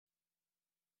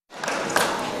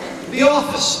The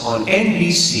Office on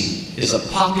NBC is a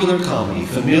popular comedy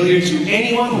familiar to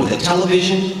anyone with a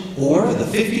television or the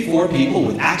 54 people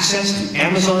with access to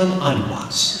Amazon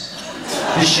Unbox.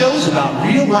 The show's about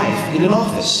real life in an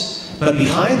office, but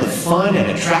behind the fun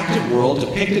and attractive world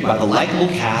depicted by the likable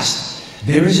cast,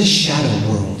 there is a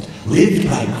shadow world lived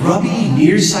by grubby,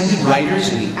 nearsighted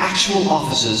writers in the actual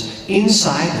offices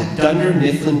inside the Dunder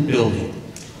Mifflin building.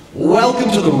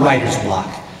 Welcome to the Writer's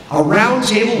Block, a round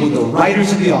table with the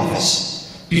writers of The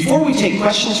Office. Before we take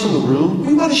questions from the room,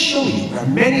 we want to show you where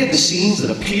many of the scenes that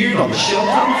appeared on the show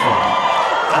come from.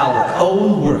 Our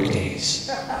own workdays.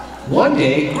 One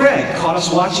day, Greg caught us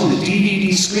watching the DVD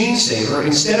screensaver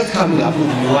instead of coming up with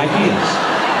new ideas.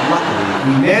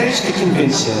 Luckily, we managed to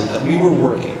convince him that we were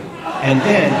working, and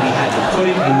then we had to put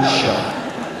it in the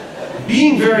show.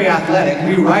 Being very athletic,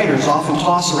 we writers often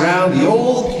toss around the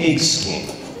old pigskin.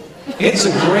 It's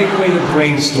a great way to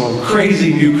brainstorm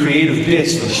crazy new creative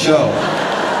bits for the show.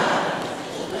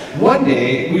 One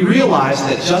day, we realized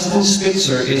that Justin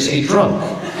Spitzer is a drunk.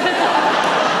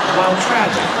 While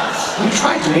tragic, we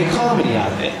tried to make comedy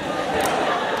out of it.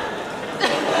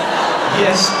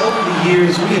 Yes, over the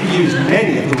years, we have used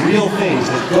many of the real things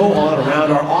that go on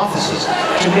around our offices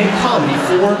to make comedy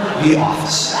for The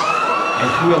Office. And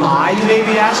who am I, you may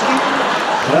be asking?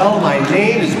 Well, my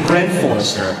name is Brent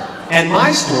Forrester. And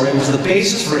my story was the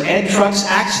basis for Ed Truck's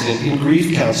accident in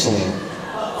grief counseling.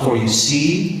 For you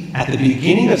see, at the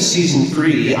beginning of season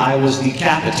 3, I was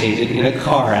decapitated in a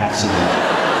car accident.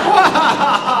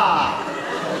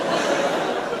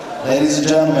 Ladies and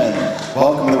gentlemen,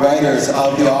 welcome the writers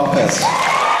of The Office.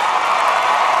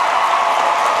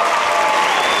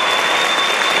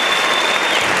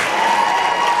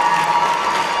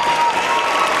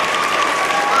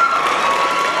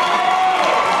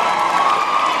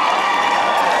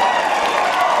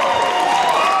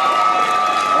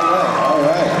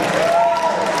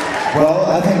 Well,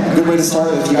 I think a good way to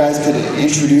start, if you guys could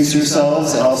introduce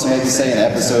yourselves and also maybe say an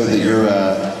episode that you're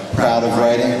proud of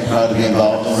writing, proud to be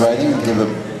involved in writing. Give the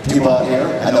people out here,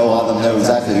 I know a lot of them know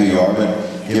exactly who you are, but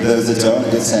give those that don't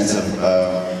a good sense of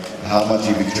how much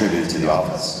you've contributed to The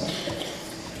Office.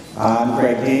 I'm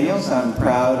Greg Daniels. I'm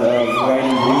proud of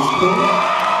writing Blue School.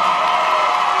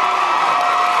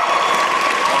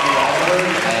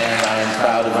 And I'm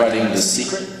proud of writing The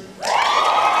Secret.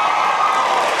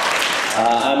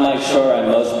 I'm Mike Shore. I'm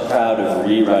most proud of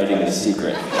rewriting The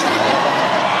Secret.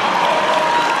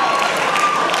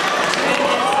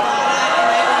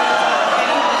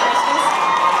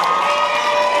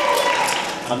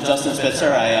 I'm Justin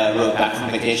Spitzer. I wrote Back from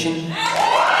Vacation.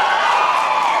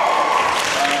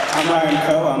 I'm Ryan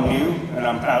Coe. I'm new, and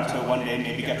I'm proud to one day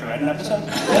maybe get to write an episode.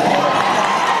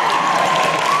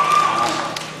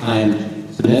 I'm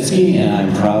Bonetsky, and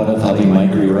I'm proud of helping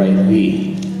Mike rewrite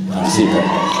Lee on Secret.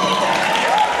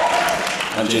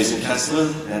 I'm Jason Kessler,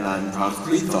 and I'm proud of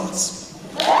Great Thoughts.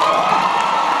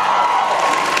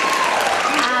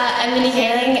 I'm Minnie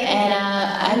Kaling, and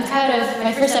I'm proud of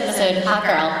my first episode, Hot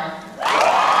Girl.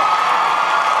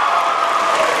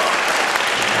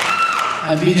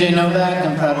 I'm BJ Novak.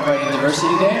 I'm proud of writing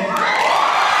Diversity Day.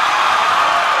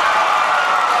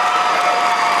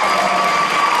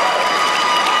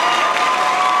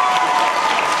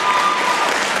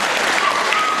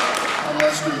 I'm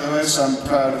Leslie Lewis. I'm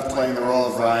proud of playing the role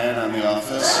of Ryan on The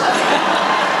Office.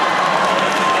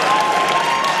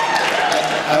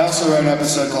 I also wrote an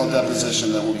episode called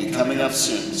Deposition that will be coming up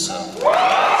soon, so.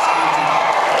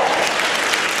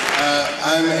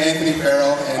 I'm Anthony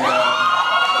Farrell, and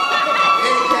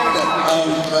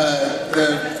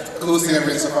the coolest thing I've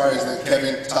written so far is that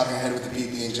Kevin talking ahead with the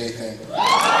PB&J thing.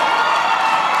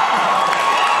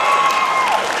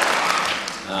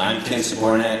 I'm Ken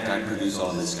Sabornak. I produce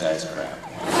all this guy's crap.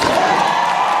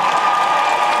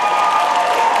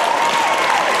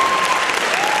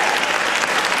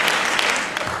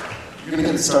 We're going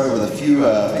to get started with a few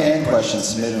fan questions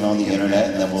submitted on the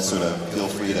internet, and then we'll sort of feel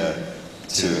free to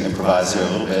improvise here a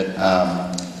little bit.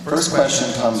 First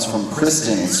question comes from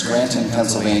Kristen in Scranton,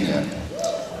 Pennsylvania.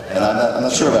 And I'm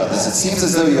not sure about this. It seems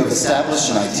as though you have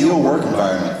established an ideal work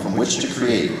environment from which to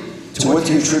create. To what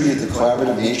do you attribute the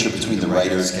collaborative nature between the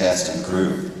writers, cast, and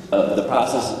crew? The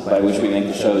process by which we make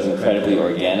the show is incredibly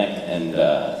organic and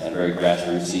very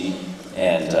grassrootsy.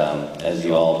 And as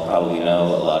you all probably know,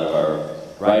 a lot of our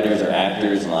writers are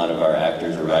actors, and a lot of our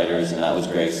actors are writers. And that was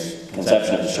Greg's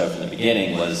conception of the show from the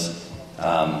beginning. Was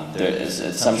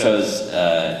some shows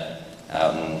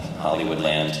out in Hollywood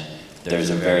land,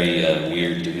 there's a very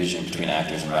weird division between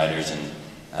actors and writers, and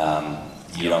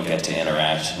you don't get to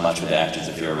interact much with the actors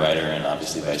if you're a writer, and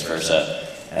obviously vice versa.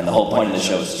 And the whole point of the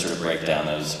show is to sort of break down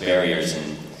those barriers.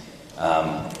 And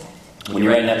when you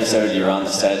write an episode, you're on the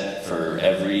set for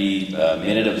every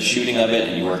minute of the shooting of it,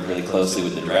 and you work really closely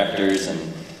with the directors, and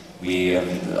we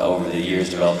have, over the years,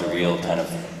 developed a real kind of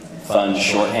fun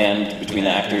shorthand between the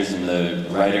actors and the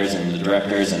writers and the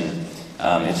directors, and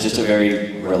it's just a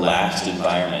very relaxed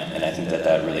environment, and I think that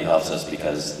that really helps us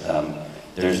because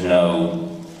there's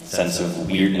no sense of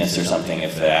weirdness or something.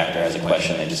 If the actor has a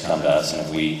question, they just come to us, and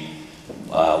if we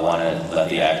want to let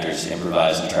the actors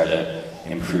improvise and try to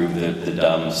improve the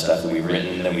dumb stuff that we've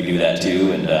written, then we do that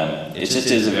too, and it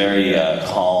just is a very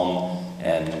calm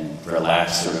and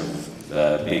relaxed sort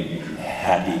of big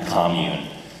happy commune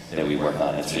that we work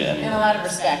on. It's, and a lot of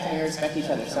respect, and we respect each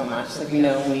other so much. Like, we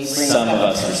know we bring some of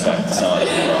us respect some other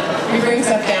people. We bring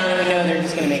stuff down and we know they're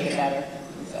just going to make it better.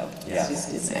 So yeah.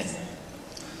 it's nice.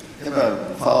 I have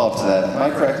a follow-up to that. Am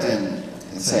I correct in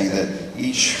saying that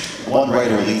one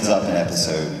writer leads up an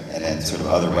episode and then sort of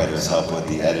other writers help with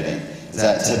the editing? Is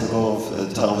that typical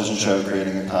of a television show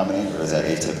creating a comedy, or is that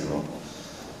atypical?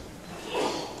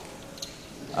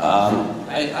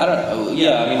 I don't know.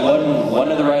 Yeah, I mean,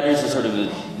 one of the writers is sort of,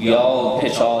 we all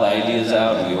pitch all the ideas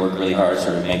out, and we work really hard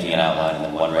sort of making an outline, and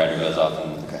then one writer goes off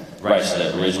and writes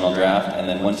the original draft, and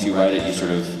then once you write it, you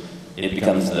sort of, it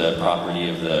becomes the property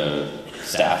of the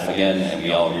staff again, and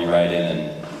we all rewrite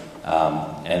it,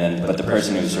 but the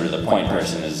person who's sort of the point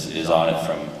person is on it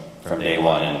from day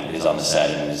one, and is on the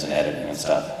set, and is in editing and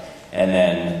stuff. And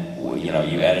then, you know,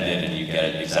 you edit it, and you get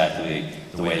it exactly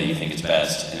the way that you think is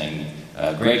best, and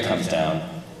then Greg comes down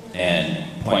and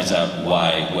points out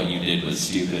why what you did was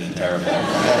stupid and terrible,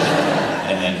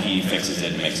 and then he fixes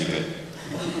it and makes it good.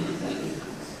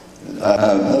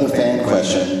 Another fan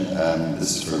question,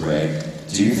 this is for Greg.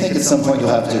 Do you think at some point you'll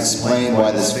have to explain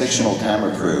why this fictional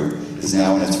camera crew is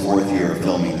now in its 4th year of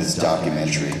filming this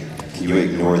documentary? Can you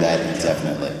ignore that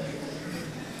indefinitely?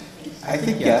 I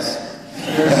think yes.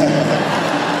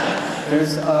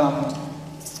 There's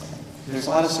a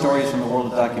lot of stories from the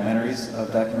world of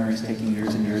documentaries taking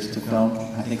years and years to film.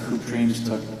 I think Hoop Dreams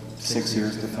took 6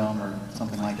 years to film or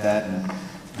something like that, and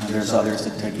there's others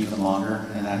that take even longer.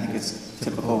 And I think it's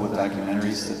typical with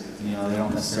documentaries that, you know, they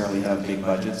don't necessarily have big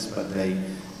budgets, but they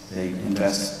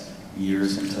invest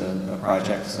years into a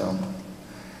project. So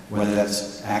whether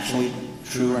that's actually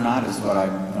true or not is what I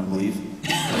believe.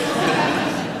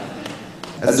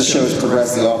 As the show has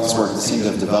progressed, the office workers seem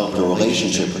to have developed a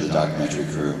relationship with the documentary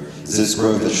crew. Is this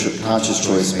growth a conscious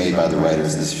choice made by the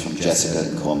writers? This is from Jessica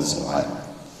in Columbus, Ohio.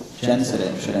 Jen should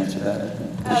answer that.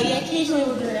 Yeah, occasionally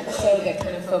we'll do an episode that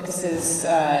kind of focuses,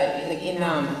 like in,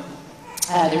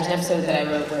 there's an episode that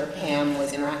I wrote where Pam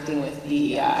was interacting with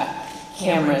the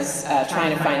cameras,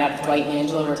 trying to find out if Dwight and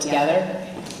Angela were together.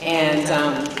 And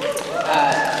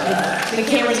the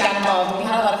cameras got involved, and we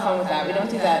had a lot of fun with that. We don't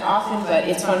do that often, but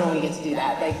it's fun when we get to do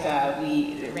that. Like,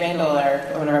 Randall,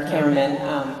 one of our cameramen,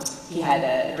 he had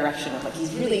a direction of, like,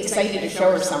 he's really excited to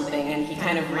show her something, and he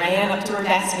kind of ran up to her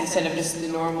desk instead of just the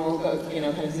normal, you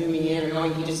know, kind of zooming in or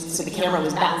going. So the camera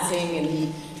was bouncing, and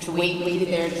he waited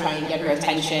there to try and get her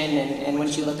attention, and when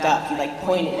she looked up, he, like,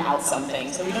 pointed out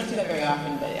something. So we don't do that very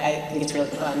often, but I think it's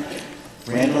really fun.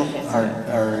 Randall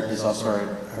is also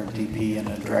our DP and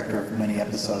a director of many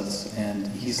episodes, and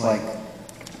he's like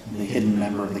the hidden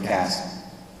member of the cast,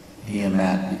 he and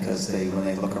Matt, because when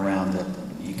they look around,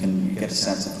 you get a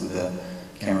sense of who the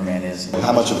cameraman is.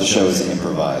 How much of the show is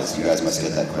improvised? You guys must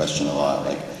get that question a lot.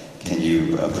 Like, can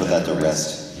you put that to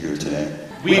rest here today?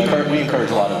 We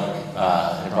encourage a lot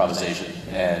of improvisation,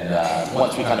 and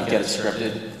once we kind of get it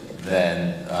scripted,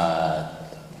 then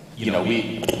you know,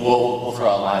 we'll throw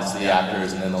out lines to the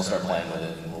actors, and then they'll start playing with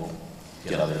it, and we'll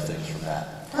get other things from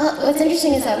that. Well, what's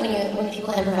interesting is that when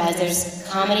people improvise, there's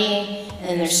comedy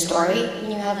and there's story when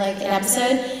you have like an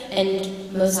episode,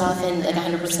 and most often, like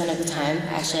 100% of the time,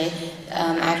 actually,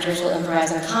 actors will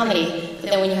improvise on comedy.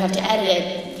 But then when you have to edit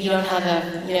it, you don't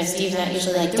have Steve's not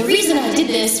usually like, the reason I did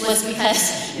this was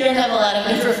because you don't have a lot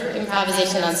of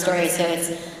improvisation on story. So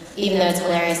even though it's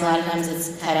hilarious, a lot of times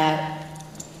it's cut out.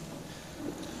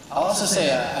 I'll also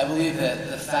say I believe that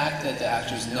the fact that the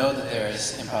actors know that there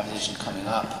is improvisation coming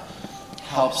up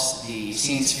helps the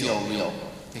scenes feel real.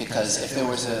 Because if there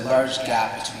was a large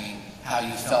gap between how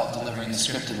you felt delivering the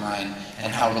scripted line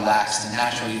and how relaxed and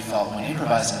natural you felt when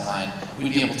improvising the line,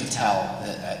 we'd be able to tell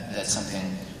that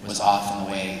something was off in the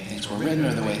way things were written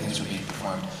or the way things were being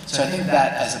performed. So I think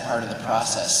that as a part of the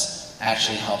process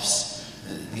actually helps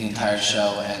the entire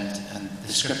show and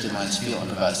the scripted lines feel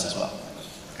improvised as well.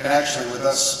 And actually, with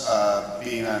us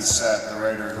being on set, the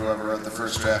writer, whoever wrote the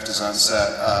first draft is on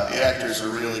set, the actors are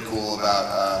really cool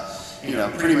about,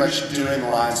 pretty much doing the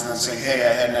lines and then saying, hey,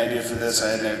 I had an idea for this,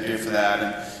 I had an idea for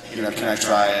that, can I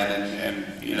try it? And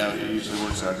it usually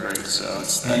works out great. So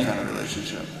it's that kind of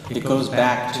relationship. It goes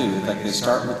back to, like, they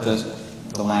start with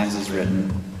the lines as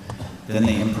written, then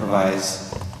they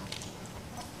improvise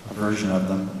a version of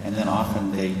them, and then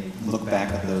often they look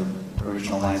back at the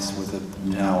original lines with a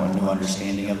new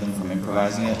understanding of them from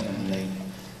improvising it, and they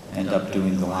end up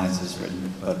doing the lines as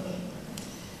written, but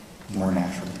more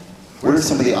naturally. What are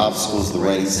some of the obstacles the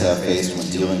writing staff faced when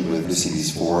dealing with producing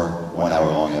these 4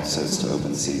 one-hour-long episodes to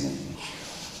open the season?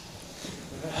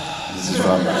 This is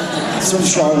from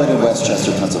Charlotte in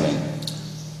Westchester, Pennsylvania.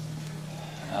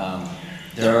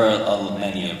 There are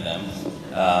many of them.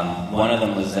 One of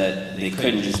them was that they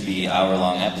couldn't just be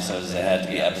hour-long episodes. They had to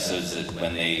be episodes that,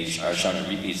 when they are shown in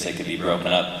repeats, they could be broken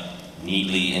up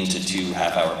neatly into 2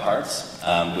 half-hour parts,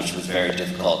 which was very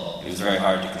difficult. It was very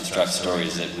hard to construct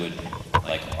stories that would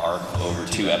arc over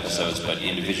 2 episodes, but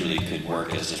individually could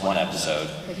work as just 1 episode.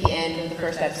 Like the end of the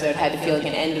first episode had to feel like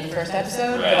an end of the first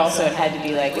episode, Right. but also it had to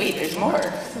be like, wait, there's more.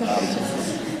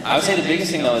 I would say the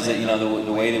biggest thing, though, is that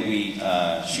the way that we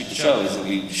shoot the show is that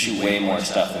we shoot way more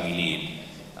stuff than we need,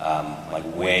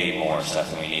 way more stuff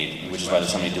than we need, which is why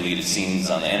there's so many deleted scenes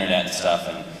on the internet and stuff,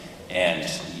 and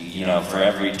for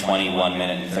every 21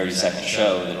 minute and 30-second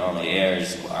show that normally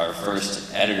airs, our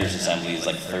first editor's assembly is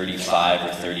like 35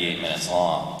 or 38 minutes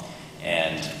long.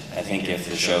 And I think if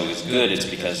the show is good, it's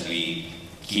because we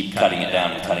keep cutting it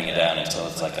down until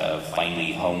it's like a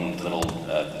finely honed little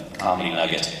comedy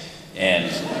nugget.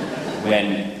 And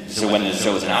when the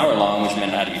show was an hour long, which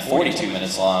meant it had to be 42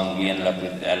 minutes long, we ended up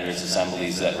with editor's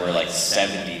assemblies that were like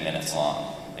 70 minutes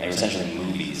long. They were essentially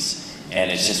movies.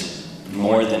 And it's just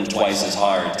more than twice as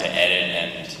hard to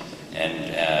edit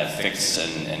and fix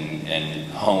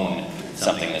and hone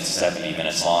something that's 70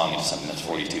 minutes long into something that's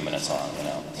 42 minutes long,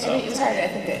 So. It was hard, I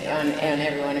think, on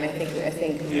everyone. I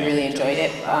think we really enjoyed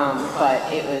it, but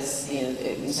it was,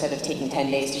 instead of taking 10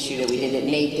 days to shoot it, we did it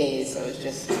in 8 days, so it was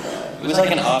just... it was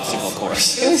like an obstacle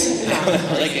course. It was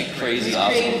like a crazy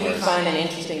obstacle course. It was fun and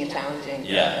interesting and challenging,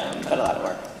 but a lot of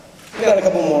work. We got a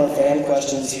couple more fan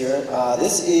questions here.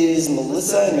 This is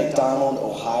Melissa in McDonald,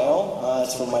 Ohio.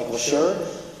 It's from Michael Schur.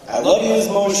 I love you as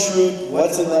Mo Schrute.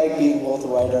 What's it like being both a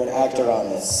writer and actor on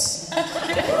this?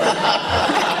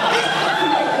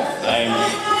 I'm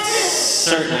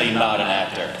certainly not an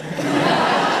actor.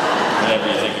 Whatever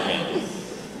you think of me.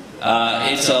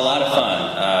 It's a lot of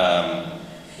fun.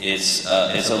 It's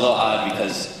a little odd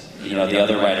because the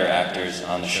other writer actors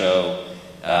on the show,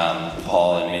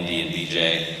 Paul and Mindy and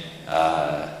BJ,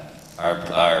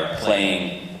 are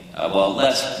playing,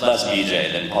 less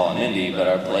BJ than Paul and Mindy, but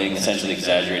are playing essentially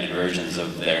exaggerated versions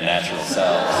of their natural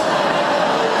selves.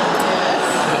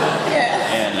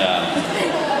 And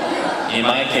in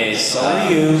my case,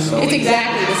 it's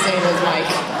exactly the same as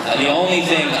Mike. The only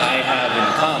thing I have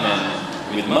in common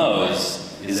with Moe's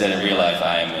is that in real life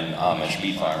I am an Amish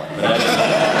beet farmer. But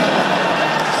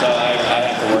so I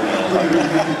have to work a little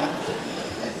harder.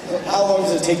 How long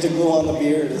does it take to glue on the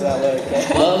beard? Is that like...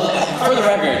 Well, for the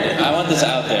record, I want this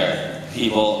out there,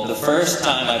 people. The first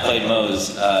time I played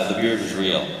Moe's, the beard was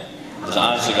real. It was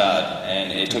honest to God,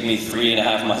 and it took me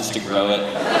 3.5 months to grow it.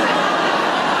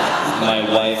 My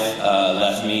wife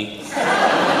left me,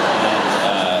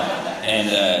 and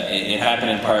it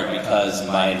happened in part because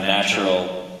my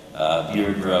natural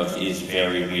beard growth is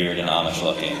very weird and Amish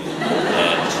looking.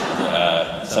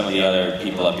 And some of the other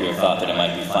people up here thought that it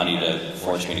might be funny to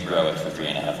force me to grow it for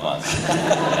 3.5 months.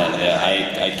 And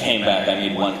I came back, I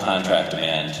made one contract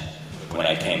demand when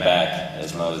I came back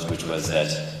as Moe's, which was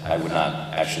that I would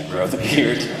not actually grow the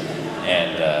beard.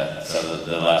 And so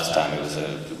the last time it was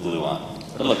a glue-on.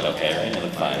 It looked okay, right? It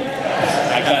looked fine.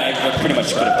 I pretty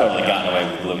much could have totally gotten away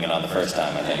with gluing it on the first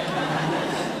time, I think.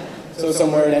 So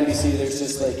somewhere at NBC, there's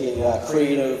just like a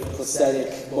creative,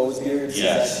 prosthetic Moe's beard.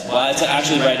 Yes. Well, it's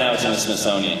actually right now it's in the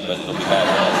Smithsonian, but it'll be back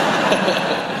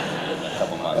in a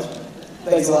couple months.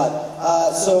 Thanks a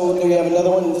lot. So we have another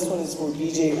one. This one is for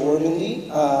BJ or Mindy.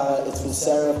 It's from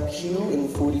Sarah Q in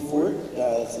 44.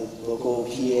 It's a local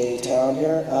PA town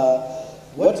here.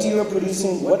 What are your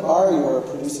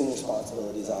producing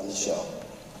responsibilities on the show?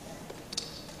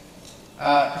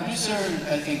 Producer,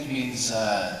 I think, means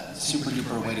super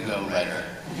duper way to go writer.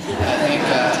 I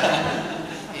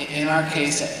think in our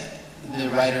case, the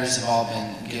writers have all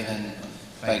been given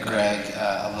by Greg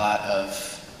a lot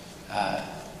of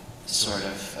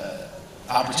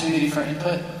opportunity for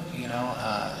input.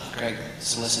 Greg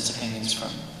solicits opinions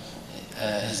from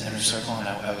his inner circle, and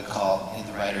I would call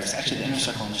the writers. Actually, the inner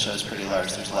circle in the show is pretty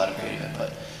large. There's a lot of creative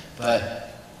input, but.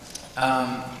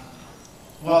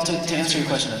 Well, to answer your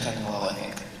question on a technical level, I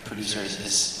think producers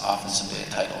is often simply a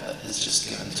title that is just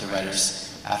given to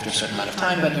writers after a certain amount of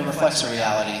time, but it reflects a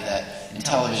reality that in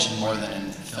television more than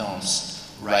in films,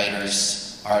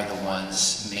 writers are the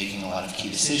ones making a lot of key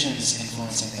decisions,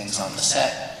 influencing things on the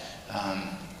set,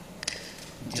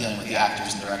 dealing with the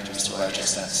actors and directors to a large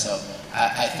extent. So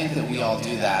I think that we all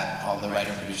do that, all the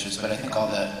writer-producers, but I think all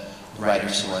the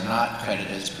writers who are not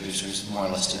credited as producers more or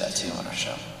less do that too on our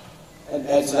show.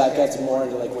 And so that gets more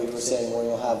into like what you were saying, where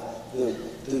you'll have the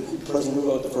person who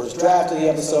wrote the first draft of the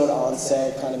episode on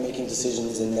set, kind of making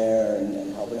decisions in there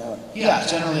and helping out. Yeah,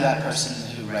 generally that person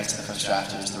who writes the first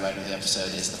draft, who is the writer of the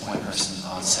episode, is the point person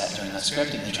on set during that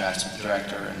script and interacts with the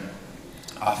director and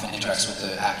often interacts with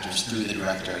the actors through the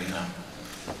director, you know.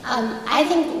 I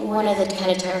think one of the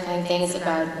kind of terrifying things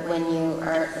about when you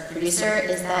are a producer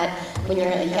is that when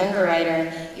you're a younger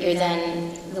writer, you're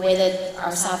then, the way that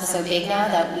our staff is so big now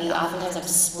that we oftentimes have to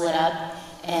split up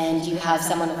and you have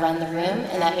someone run the room,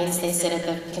 and that means they sit at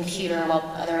the computer while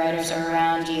other writers are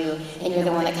around you, and you're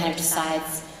the one that kind of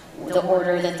decides the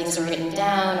order that things are written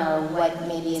down or what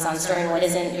maybe is on story and what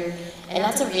isn't. And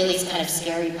that's a really kind of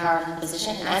scary, powerful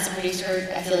position. And as a producer,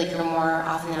 I feel like you're more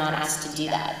often than not asked to do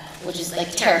that, which is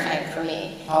like terrifying for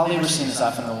me. Holly Racine is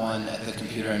often the one at the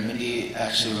computer, and Mindy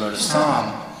actually wrote a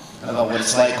song about what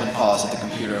it's like when Paul is at the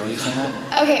computer. Will you sing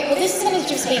that? Okay, well this is going to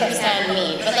just make me sound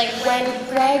mean, but like when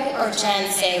Greg or Jen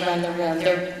say run the room,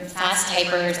 they're fast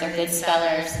typers, they're good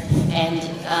spellers, and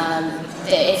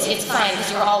it's fine because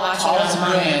you're all watching Paul it is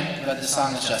online. brilliant, but the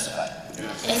song is justified.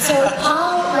 And so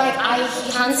Paul, like,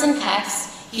 he hunts and pecks,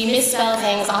 he misspells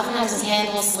things, oftentimes his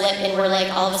hand will slip and we're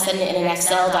like all of a sudden in an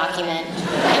Excel document.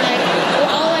 And like, we're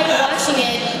all like watching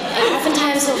it, and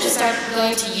oftentimes he'll just start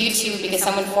going to YouTube because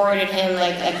someone forwarded him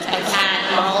like a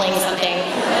cat mauling something.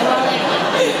 And we're all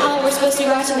like, Paul, we're supposed to be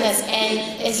watching this. And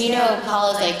as you know,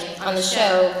 Paul is like, on the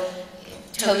show,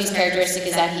 Toby's characteristic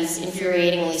is that he's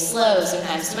infuriatingly slow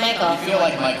sometimes to Michael. You feel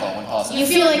like Michael when Paul's You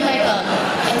feel like Michael.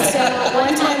 And so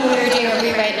one time we were doing a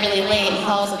rewrite really late and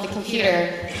Paul was at the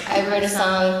computer. I wrote a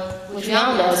song, which we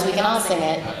all know, so we can all sing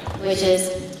it, which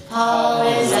is, Paul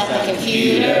is at the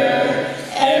computer,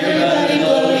 everybody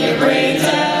blow your brains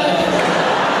out.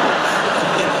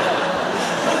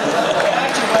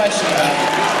 Back to your question.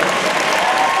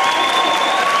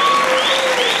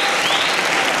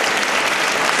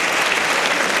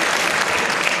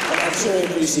 I'm sure he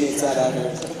appreciates that out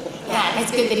here. Yeah,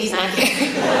 it's good that he's not here.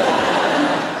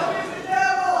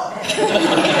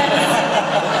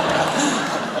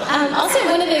 Also,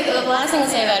 one of the last thing I'll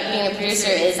say about being a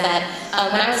producer is that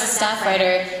when I was a staff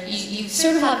writer, you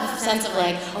sort of have a sense of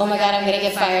like, oh my god, I'm gonna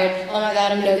get fired, oh my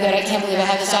god, I'm no good, I can't believe I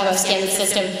have this job, I've scammed the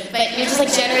system. But you're just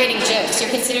like generating jokes. You're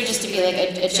considered just to be like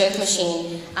a joke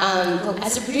machine. But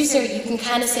as a producer, you can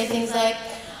kind of say things like,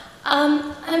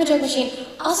 I'm a joke machine.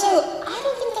 Also, I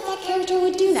don't think that character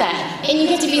would do that. And you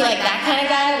get to be like that kind of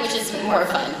guy, which is more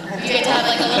fun. You get to have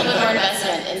like a little bit more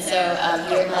investment, and so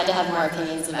you're allowed to have more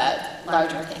opinions about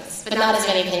larger things. But not as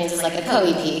many opinions as like a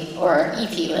co-EP or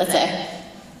EP, let's say.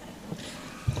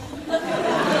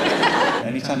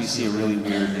 Anytime you see a really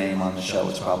weird name on the show,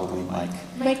 it's probably Mike.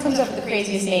 Mike comes up with the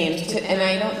craziest names, and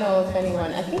I don't know if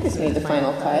anyone, I think this made the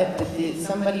final cut, but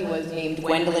somebody was named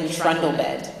Gwendolyn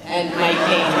Trundlebed, and Mike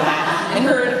named that. And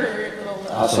her little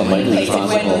also, Mike's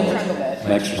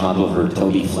responsible for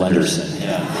Toby Flenderson.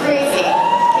 Yeah. Crazy.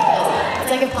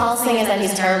 It's like if Paul's thing is that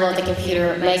he's terrible at the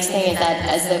computer, Mike's thing is that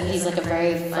as though he's like a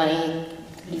very funny,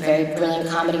 very brilliant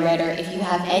comedy writer. If you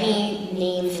have any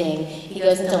name thing, he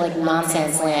goes into like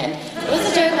nonsense land. It was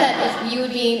a joke that if you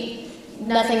would be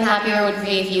nothing happier would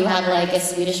be if you had like a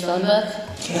Swedish phone book.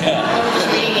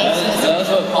 That was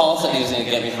what Paul said he was going to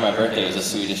get me for my birthday, was a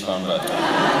Swedish phone book.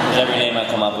 Because every name I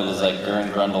come up with is like Gern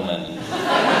Grundleman,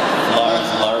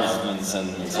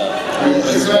 Larsmanson, and stuff.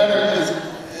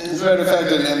 As a matter of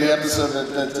fact, in the episode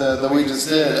that we just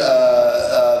did,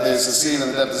 there's a scene in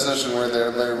the deposition where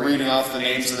they're reading off the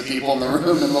names of the people in the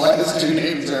room, and the last two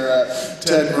names are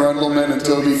Ted Grundleman and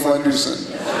Toby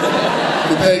Flenderson.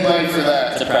 We thank Mike for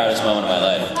that. It's the proudest moment of my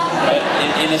life. But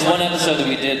in this one episode that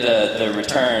we did, The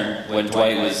Return, when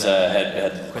Dwight was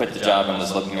had quit the job and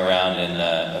was looking around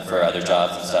for other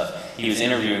jobs and stuff, he was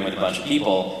interviewing with a bunch of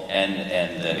people, and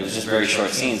it was just very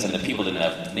short scenes, and the people didn't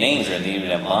have names or they didn't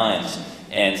even have lines.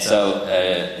 And so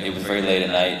it was very late at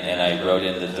night, and I wrote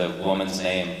in that the woman's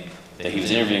name that he was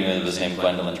interviewing with was named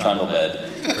Gwendolyn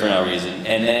Trundlebed for no reason.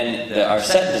 And then our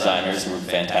set designers, who were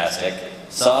fantastic,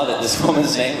 saw that this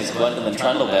woman's name was Gwendolyn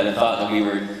Trundlebed and thought that we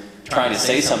were trying to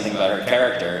say something about her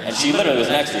character. And she literally was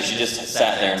an extra. She just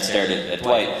sat there and stared at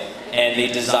Dwight. And they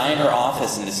designed her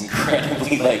office in this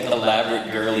incredibly like elaborate,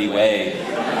 girly way.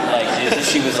 Like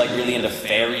she was like really into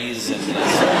fairies and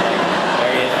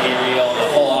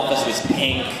was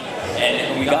pink.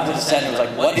 And we got to the set and it was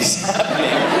like, what is happening?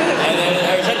 And then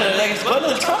I was like, it's going to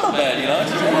the trauma bed, you know?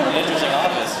 It's just an interesting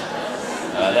office.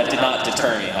 That did not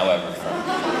deter me, however, from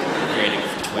creating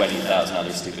 20,000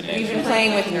 other stupid names. We've been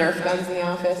playing with Nerf guns in the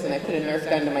office, and I put a Nerf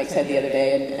gun to Mike's head the other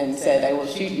day and said, I will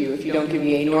shoot you if you don't give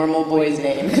me a normal boy's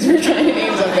name, because we were trying to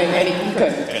name something and he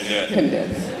couldn't. Couldn't do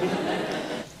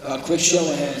it. Quick show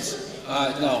of hands.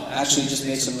 No, actually just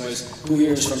make some noise. Who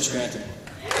here is from Scranton?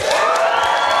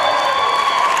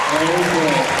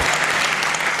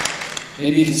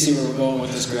 Maybe you can see where we're going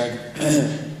with this, Greg.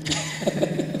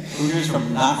 Who here is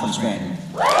not from Scranton?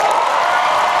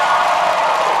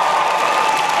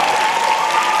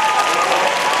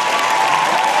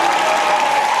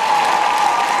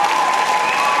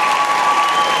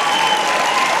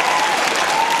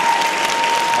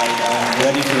 I'm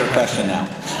ready for your question now.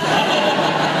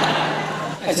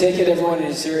 I take it everyone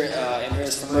is here in here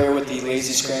is familiar with the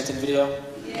Lazy Scranton video?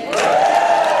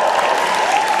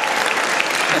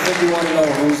 I think we want to know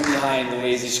who's behind the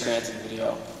Lazy Scranton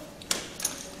video.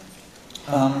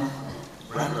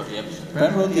 Brent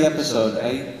wrote the episode.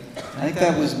 I think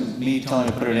that was me telling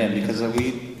him to put it in because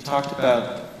we talked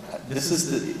about this is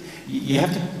the you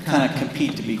have to kind of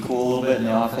compete to be cool a little bit in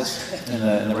the office in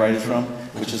the writers' room,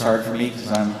 which is hard for me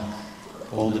because I'm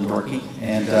old and dorky,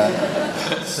 and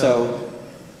so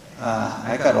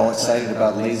I got all excited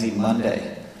about Lazy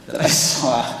Monday that I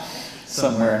saw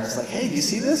somewhere, and it's like, hey, do you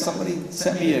see this? Somebody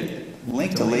sent me a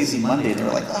link to Lazy Monday, and they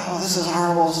were like, oh, this is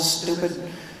horrible, this is stupid.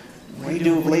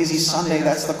 Redo Lazy Sunday,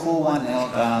 that's the cool one.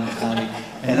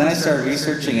 And then I started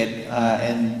researching it,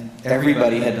 and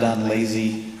everybody had done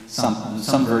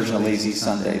some version of Lazy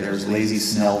Sunday. There was Lazy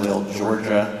Snellville,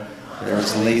 Georgia. There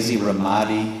was Lazy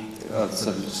Ramadi,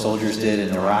 some soldiers did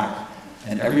in Iraq.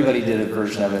 And everybody did a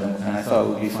version of it, and I thought it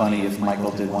would be funny if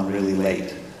Michael did one really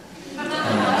late.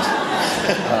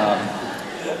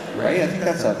 Right? I think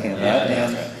that's how it came about.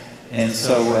 And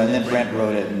then Brent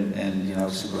wrote it and you know,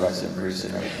 supervised it and produced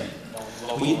it and everything.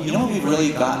 You know what we've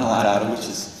really gotten a lot out of, which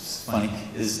is funny,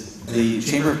 is the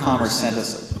Chamber of Commerce sent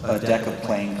us a deck of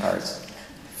playing cards,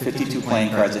 52 playing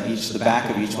cards, and the back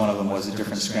of each one of them was a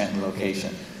different Scranton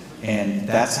location. And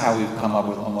that's how we've come up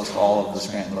with almost all of the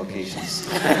Scranton locations.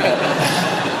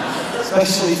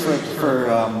 Especially for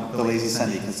the Lazy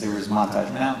Sunday, because there was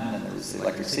Montage Mountain, and there was the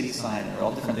Electric City sign, and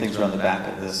all different things were on the back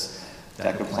of this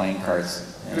deck of playing cards.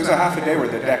 There was a half a day where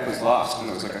the deck was lost, and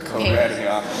there was like a code red in the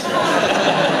office.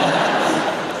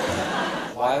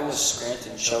 Why was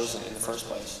Scranton chosen in the first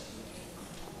place?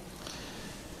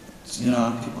 You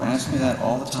know, people ask me that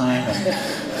all the time.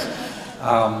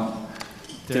 And,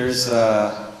 there's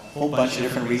a whole bunch of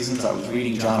different reasons. I was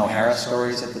reading John O'Hara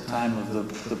stories at the time of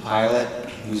the pilot,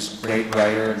 who's a great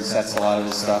writer and sets a lot of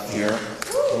his stuff here.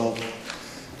 A little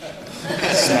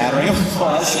smattering of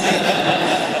applause.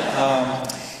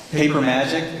 Paper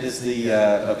Magic is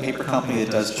a paper company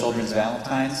that does children's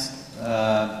Valentines.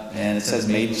 And it says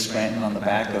Made in Scranton on the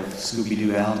back of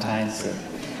Scooby-Doo Valentines that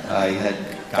I had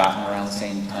gotten around the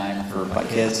same time for my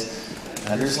kids.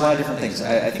 There's a lot of different things.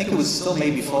 I think it was still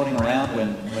maybe floating around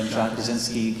when John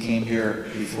Krasinski came here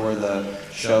before the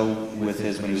show when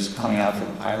he was coming out for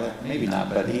the pilot. Maybe not,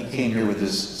 but he came here with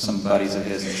some buddies of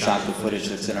his and shot the footage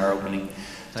that's in our opening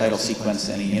title sequence,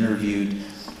 and he interviewed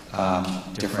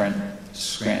different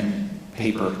Scranton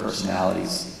paper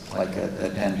personalities, like a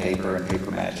Pen Paper and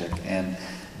Paper Magic, and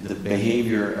the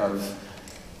behavior of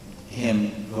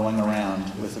him going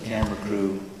around with the camera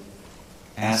crew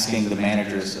asking the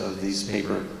managers of these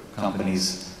paper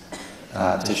companies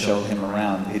to show him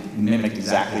around. It mimicked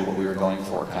exactly what we were going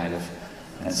for, kind of.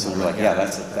 And so we're like, yeah,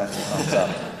 that's a thumbs up.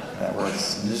 That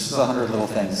works. And there's just 100 little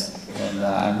things. And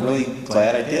I'm really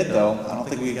glad I did, though. I don't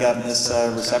think we've gotten this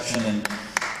reception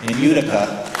in Utica.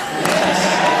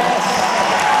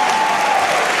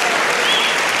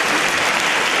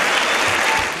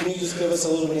 Can you just give us a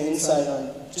little bit of insight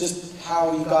on just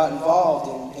how you got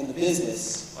involved in the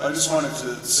business? I just wanted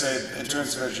to say, in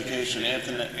terms of education,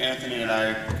 Anthony and I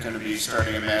are going to be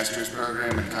starting a master's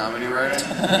program in comedy writing.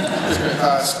 It's going to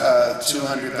cost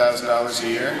 $200,000 a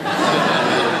year.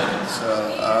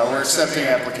 So we're accepting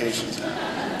applications now.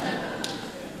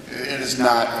 It is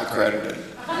not accredited.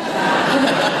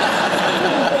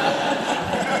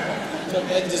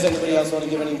 Does anybody else want to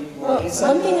give any more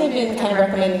insight? One thing I've been kind of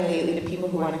recommending lately to people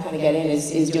who want to kind of get in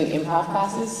is doing improv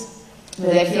classes.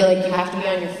 Because I feel like you have to be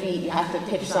on your feet, you have to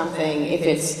pitch something. If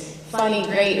it's funny,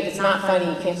 great. If it's not funny,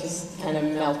 you can't just kind of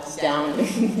melt down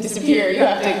and disappear. You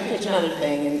have to pitch another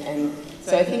thing. And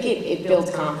so I think it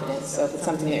builds confidence. So if it's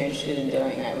something they're interested in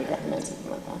doing, I would recommend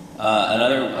something like that.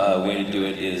 Another way to do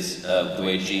it is the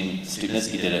way Gene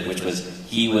Studnitzky did it, which was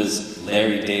he was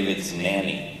Larry David's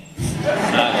nanny.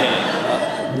 Not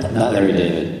kidding. Not Larry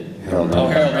David. Harold Ramis. Oh,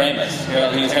 Harold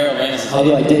Ramis. He was Harold Ramis.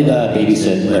 Although I did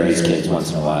babysit Larry's kids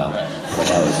once in a while. But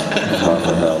that was more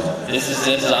for Harold. This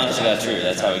is honestly not true.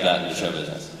 That's how we got into show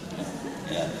business.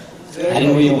 Yeah. I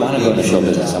didn't really want to go into show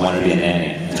business. I wanted to be a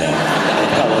nanny.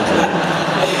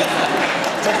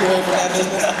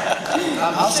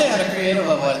 I'll say on a creative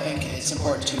level, I think it's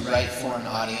important to write for an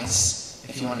audience.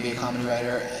 If you want to be a comedy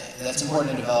writer, that's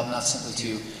important to develop, not simply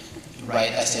to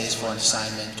write essays for an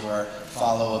assignment or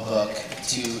follow a book,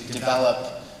 to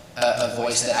develop a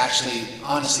voice that actually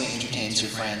honestly entertains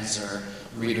your friends or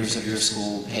readers of your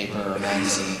school paper or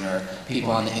magazine or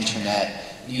people on the internet.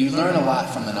 You learn a lot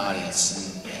from an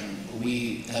audience, and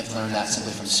we have learned that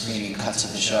simply from screening cuts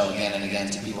of the show again and again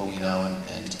to people we know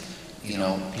and you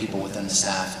know, people within the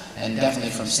staff. And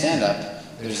definitely from stand-up,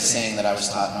 there's a saying that I was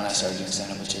taught when I started doing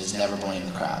stand-up, which is never blame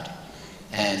the crowd.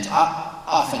 And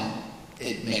often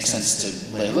it makes sense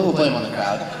to lay a little blame on the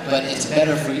crowd, but it's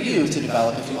better for you to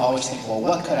develop if you always think, well,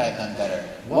 what could I have done better?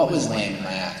 What was lame in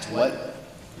my act? What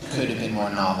could have been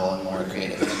more novel and more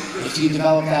creative? If you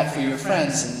develop that for your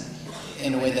friends and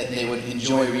in a way that they would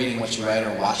enjoy reading what you write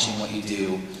or watching what you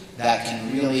do, that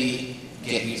can really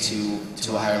get you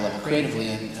to a higher level creatively,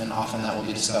 and often that will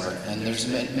be discovered. And there's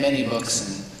many books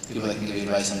and people that can give you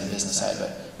advice on the business side,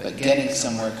 but getting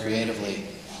somewhere creatively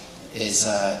is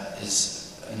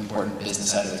an important business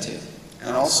side of it too.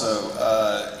 And also,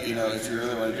 you know, if you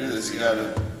really want to do this, you got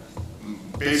to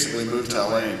basically move to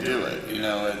LA and do it. You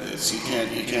know,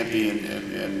 you can't be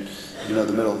in you know,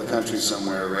 the middle of the country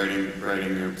somewhere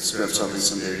writing your scripts, hoping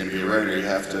someday you're going to be a writer. You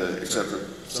have to, except for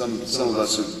some of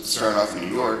us who start off in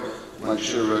New York, like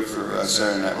sure wrote for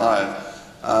Saturday Night Live,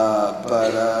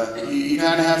 but you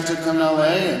kind of have to come to LA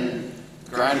and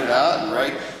grind it out and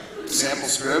write sample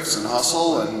scripts and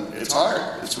hustle, and it's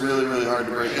hard. It's really, really hard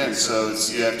to break in, so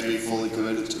you have to be fully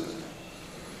committed to it.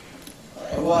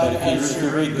 But if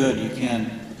you're very good, you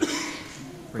can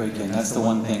break in. That's the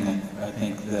one thing that I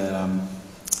think that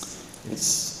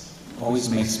it's always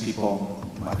makes people,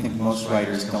 I think most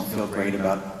writers don't feel great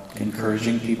about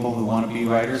encouraging people who want to be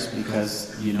writers,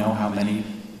 because you know how many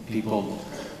people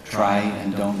try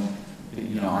and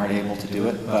aren't able to do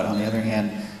it. But on the other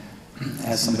hand,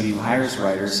 as somebody who hires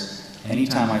writers,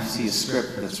 anytime I see a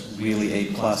script that's really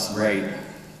A+, great.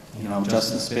 You know,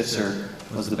 Justin Spitzer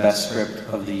was the best script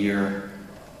of the year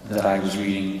that I was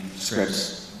reading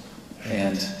scripts,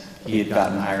 and he had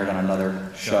gotten hired on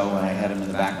another show, and I had him in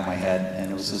the back of my head,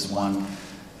 and it was this one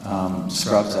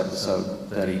Scrubs episode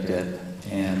that he did.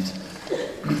 And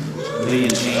Lee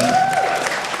and Jean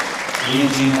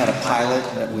had a pilot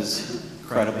that was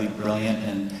incredibly brilliant,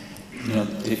 and you know,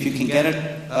 if you can get it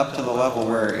up to the level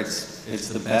where it's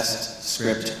the best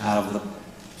script out of the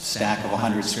stack of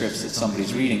 100 scripts that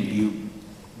somebody's reading, you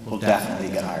will definitely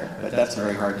get hired. But that's a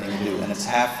very hard thing to do, and it's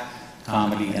half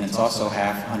comedy, and it's also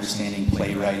half understanding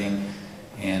playwriting,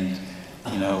 and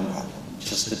you know,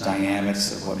 just the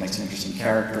dynamics of what makes an interesting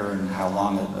character and how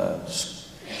long a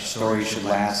story should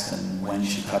last and when you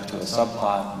should cut to a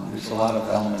subplot. And there's a lot of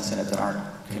elements in it that aren't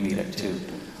comedic too.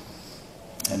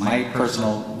 And my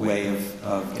personal way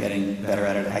of getting better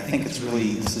at it, I think it's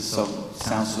really,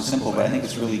 sounds so simple, but I think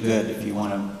it's really good if you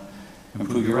want to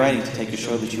improve your writing, to take a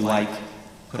show that you like,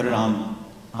 put it on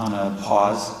a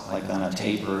pause, like on a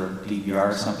tape or DVR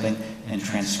or something, and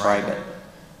transcribe it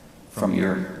from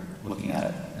your looking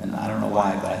at it. And I don't know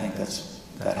why, but I think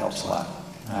that helps a lot.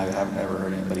 I haven't ever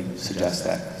heard anybody suggest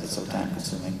that because it's so time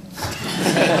consuming.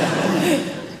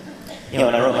 You know,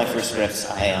 when I wrote my first scripts,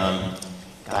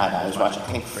 I was watching, I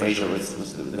think Frasier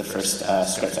was the first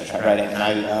scripts I tried writing, and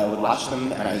I would watch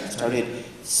them, and I started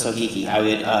so geeky. I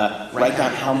would write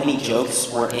down how many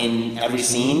jokes were in every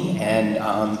scene, and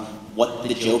what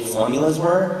the joke formulas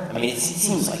were. I mean, it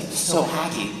seems like it was so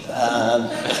hacky.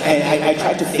 And I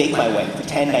tried to fake my way,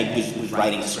 pretend I was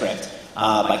writing a script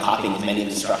by copying as many of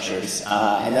the structures.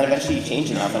 And then eventually you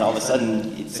change enough, and all of a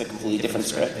sudden it's a completely different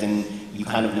script, and you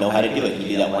kind of know how to do it. You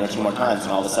do that one or two more times,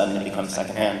 and all of a sudden it becomes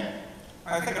secondhand.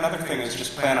 I think another thing is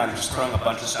just plan on just throwing a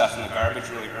bunch of stuff in the garbage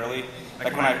really early.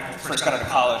 Like when I first got out of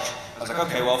college, I was like,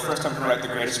 okay, well, first I'm going to write the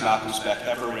greatest Malcolm spec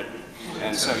ever written.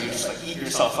 And so you just like eat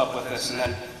yourself up with this, and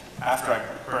then after I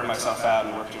burned myself out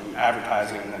and worked in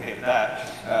advertising and then hated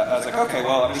that, I was like, okay,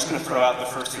 well, I'm just going to throw out the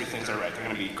first three things I write. They're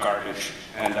going to be garbage.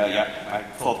 And yeah, I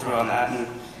followed through on that. And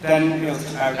then,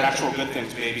 actual good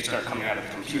things maybe start coming out of the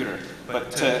computer.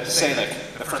 But to say, like,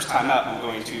 the first time out I'm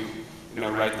going to,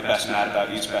 write the best Mad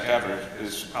About You spec ever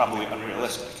is probably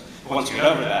unrealistic. But once you get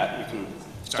over that, you can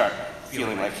start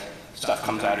feeling like stuff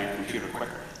comes out of your computer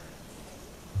quicker.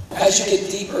 as you get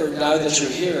deeper, now that you're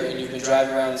here and you've been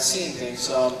driving around and seeing things,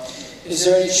 is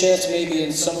there any chance maybe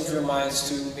in some of your minds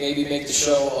to maybe make the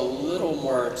show a little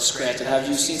more Scranton? Have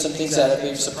you seen some things that have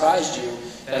maybe surprised you,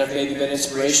 that have maybe been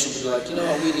inspirational to be like, you know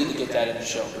what, we need to get that in the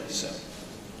show pretty soon?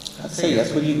 I'd say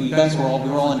yes. What you guys we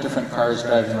were all in different cars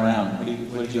driving around.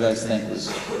 What did you guys think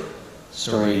was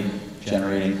story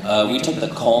generating? We took the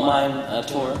coal mine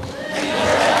tour.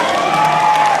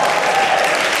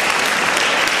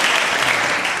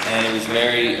 And it was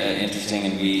very interesting,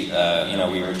 and we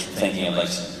were thinking of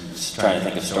trying to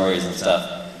think of stories and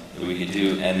stuff that we could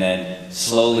do, and then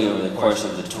slowly over the course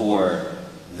of the tour,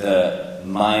 the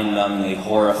mind-numbingly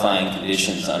horrifying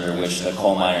conditions under which the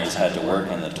coal miners had to work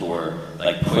in the tour,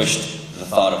 pushed the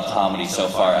thought of comedy so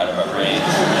far out of our brains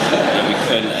that we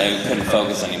couldn't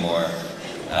focus anymore.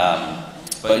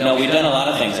 But no, we've done a lot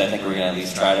of things I think we're going to at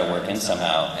least try to work in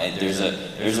somehow. And there's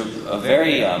a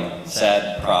very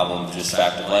sad problem, just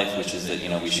fact of life, which is that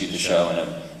we shoot the show in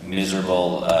a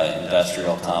miserable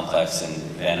industrial complex in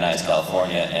Van Nuys,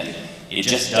 California, and it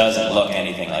just doesn't look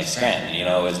anything like Scranton.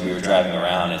 As we were driving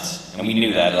around, and we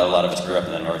knew that a lot of us grew up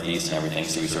in the Northeast and everything,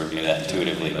 so we sort of knew that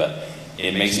intuitively. But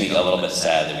it makes me a little bit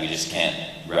sad that we just can't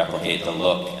replicate the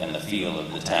look and the feel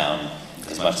of the town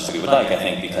as much as we would like, I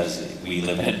think, because we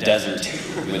live in a desert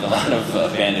with a lot of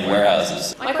abandoned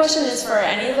warehouses. My question is for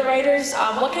any of the writers,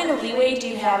 what kind of leeway do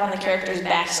you have on the characters'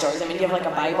 backstories? I mean, do you have a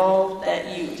Bible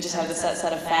that you just have a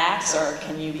set of facts, or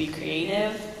can you be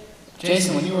creative?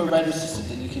 Jason, when you were a writer's assistant,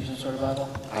 didn't you keep some sort of Bible?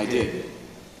 I did.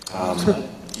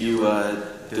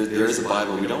 There is a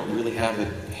Bible. We don't really have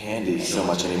it handy so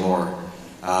much anymore,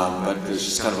 but there's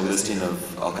just kind of a listing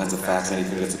of all kinds of facts,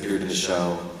 anything that's appeared in the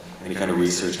show. Any kind of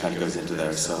research kind of goes into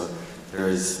there, so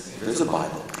there's a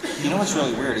Bible. You know what's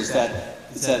really weird is that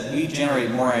we generate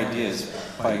more ideas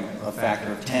by a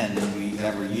factor of 10 than we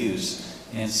ever use,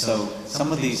 and so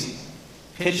some of these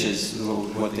pitches,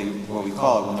 what we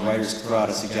call it, when the writers throw out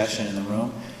a suggestion in the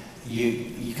room,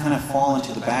 you kind of fall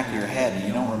into the back of your head, and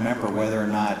you don't remember whether or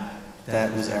not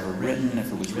that was ever written,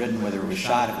 if it was written, whether it was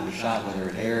shot, if it was shot, whether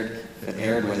it aired, if it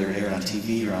aired, whether it aired on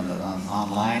TV or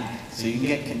online. So you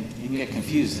can get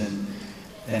confused,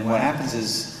 and what happens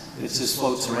is it just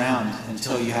floats around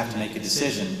until you have to make a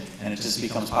decision, and it just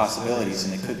becomes possibilities.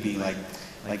 And it could be like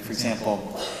for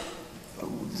example,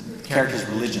 characters'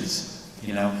 religions.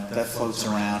 That floats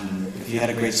around. And if you had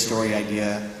a great story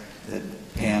idea that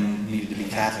Pam needed to be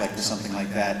Catholic or something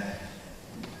like that,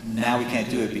 now we can't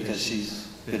do it because she's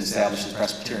been established as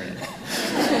Presbyterian.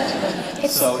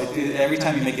 So every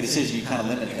time you make a decision, you kind of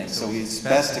limit things. So it's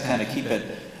best to kind of keep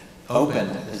it open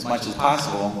as much as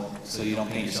possible so you don't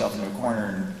paint yourself into a corner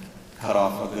and cut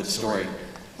off a good story.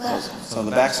 So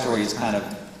the backstory is kind of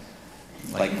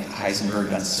like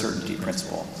Heisenberg uncertainty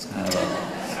principle. It's kind of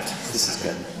this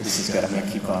is good, I'm going to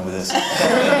keep going with this.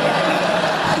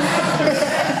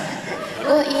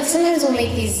 Well, sometimes we'll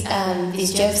make these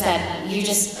jokes that you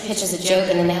just pitch as a joke,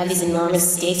 and then they have these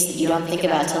enormous stakes that you don't think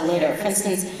about till later. For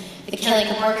instance, the Kelly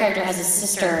Kapoor character has a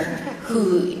sister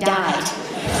who died,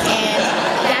 and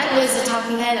that was a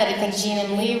talking head that I think Jean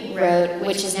and Lee wrote,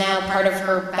 which is now part of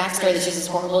her backstory, that she's this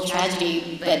horrible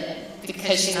tragedy, but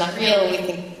because she's not real, we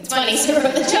think it's funny, so we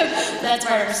wrote the joke. That's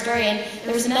part of her story. And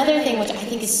there was another thing which I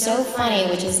think is so funny,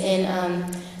 which is in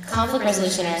Conflict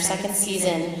Resolution, our second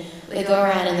season. They go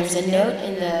around and there's a note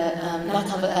in the,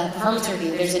 performance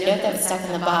review, there's a note that was stuck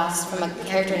in the box from a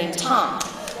character named Tom.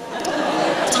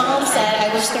 Tom said,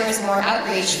 I wish there was more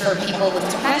outreach for people with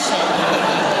depression.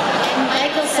 And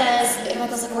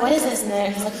Michael's like, what is this?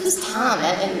 And he's like, who's Tom?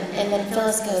 And then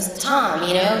Phyllis goes, Tom, So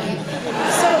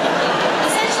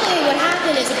essentially what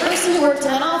happened is a person who worked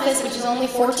in an office, which is only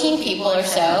 14 people or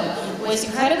so, was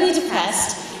incredibly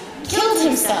depressed, killed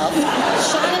himself,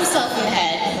 shot himself in the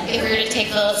head, if we were to take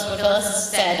what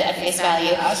Phyllis said at face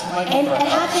value. And it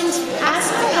happened,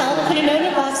 asked for help, put a note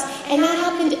in a box, and that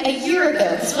happened a year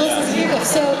ago, because Phyllis was a year ago.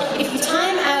 So if you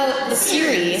time out the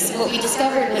series, what we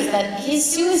discovered was that his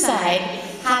suicide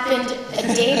happened a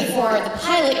day before the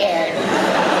pilot aired.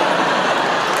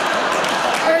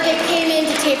 Or they came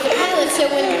in to tape the pilot, so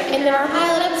in our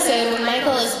pilot episode, when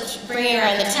Michael is bringing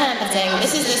around the temp and saying,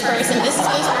 this is this person, this is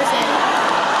this person,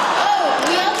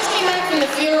 we all just came back from the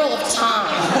funeral of Tom.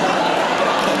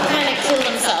 He kind of killed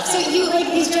himself. So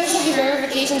these jokes have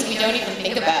verifications we don't even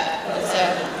think about. So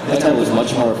That guy was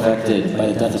much more affected by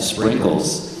the death of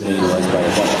Sprinkles than he was by the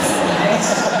death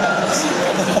of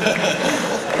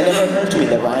It never occurred to me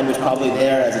that Ryan was probably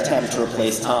there as a attempt to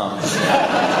replace Tom. You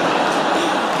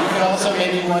could also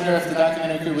maybe wonder if the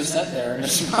documentary crew was set there in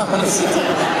response.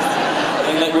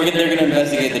 They're going to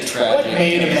investigate the tragedy. What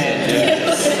made him end?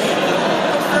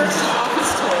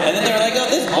 And then they were like, oh,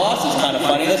 this boss is kind of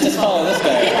funny. Let's just follow this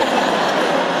guy.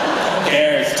 Who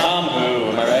cares? Tom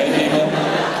who? Am I right, people?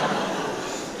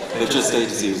 They've just stayed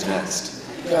to see who's next.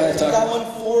 Go ahead, talk. Got one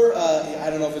for, I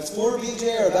don't know if it's for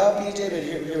BJ or about BJ, but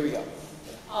here we go.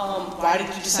 Why did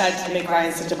you decide to make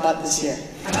Ryan such a butt this year?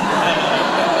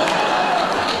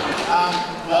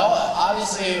 Well,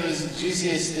 obviously it was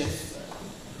juiciest if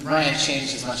Ryan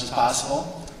changed as much as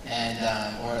possible, and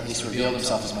or at least revealed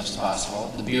himself as much as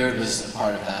possible. The beard was a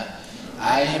part of that.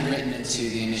 I had written into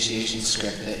the initiation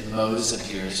script that Mose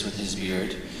appears with his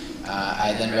beard.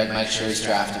 I then read Mike Sherry's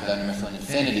draft of Thunder Mifflin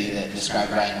Infinity that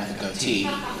described Ryan with a goatee,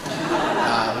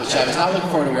 which I was not looking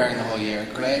forward to wearing the whole year.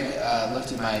 Greg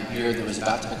looked at my beard that was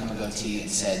about to become a goatee and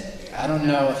said, I don't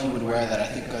know if you would wear that. I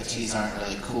think goatees aren't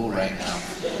really cool right now.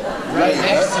 Right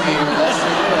next to me were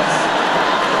Leslie Lewis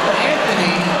and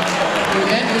Anthony, who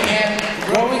then began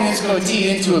growing his goatee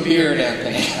into a beard,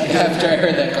 Anthony, after I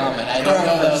heard that comment. I don't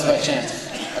know if that was by chance.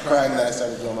 I cried when I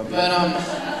started growing my beard. But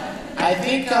I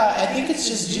think it's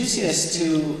just juiciest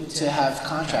to have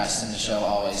contrast in the show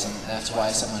always, and that's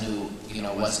why someone who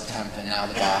was a temp and now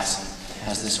the boss and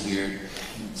has this weird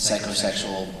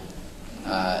psychosexual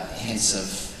hints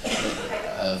of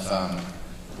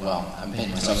well, I'm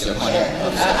pinning myself to the point here.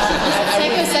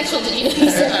 Psychosexual, did you know you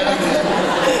said that?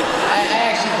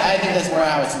 I think that's more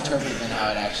how it's interpreted than how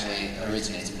it actually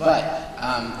originates. But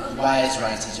why is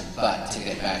Ryan such a butt, to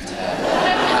get back to that?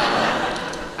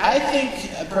 I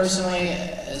think, personally,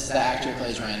 as the actor who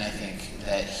plays Ryan, I think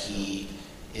that he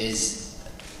is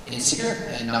insecure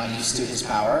and not used to his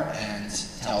power and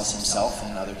tells himself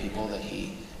and other people that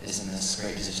he is in this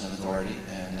great position of authority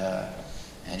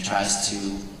and tries to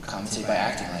compensate by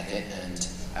acting like it. And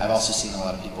I've also seen a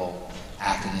lot of people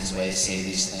act in these ways, say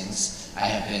these things. I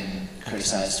have been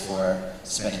criticized for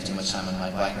spending too much time on my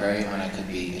BlackBerry when I could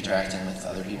be interacting with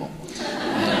other people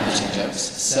and pitching jokes.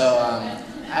 So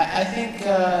I think,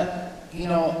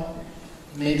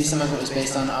 maybe some of it was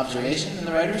based on observation in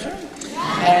the writer's room,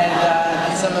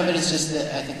 and some of it is just,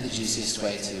 I think, the juiciest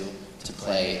way to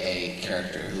play a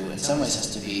character who in some ways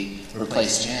has to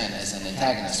replace Jan as an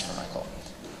antagonist for Michael.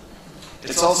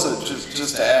 It's also,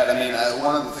 just to add, I mean,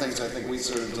 one of the things I think we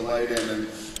sort of delight in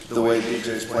the way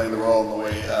BJ's playing the role and the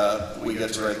way we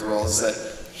get to write the role is that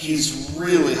he's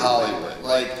really Hollywood.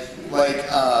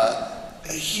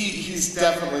 He's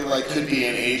definitely could be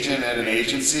an agent at an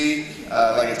agency,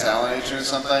 like a talent agent or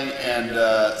something, and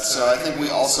so I think we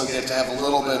also get to have a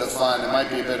little bit of fun. It might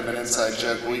be a bit of an inside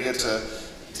joke, but we get to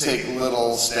take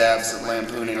little stabs at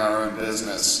lampooning our own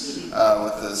business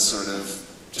with this sort of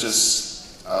just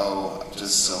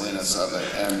silliness of it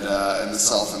and the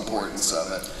self-importance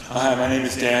of it. Hi, my name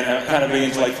is Dan. I'm kind of big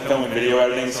into film and video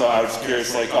editing, so I was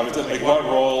curious, what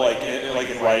role,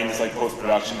 in writing does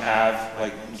post-production have,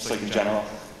 just in general?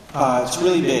 It's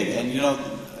really big, and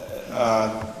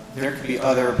there could be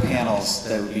other panels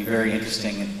that would be very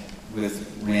interesting with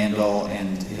Randall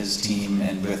and his team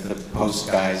and with the post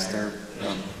guys. They're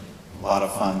a lot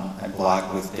of fun. I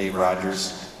blog with Dave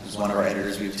Rogers, who's one of our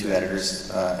editors. We have two editors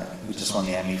who just won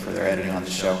the Emmy for their editing on the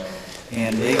show.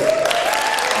 And they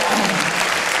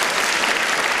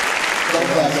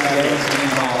in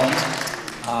Holland.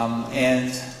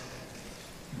 And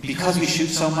because we shoot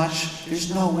so much, there's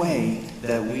no way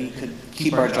that we could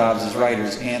keep our jobs as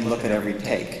writers and look at every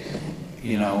take,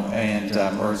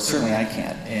 or certainly I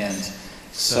can't. And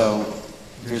so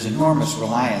there's enormous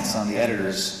reliance on the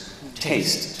editor's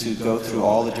taste to go through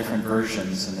all the different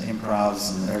versions and the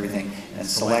improvs and everything and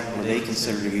select what they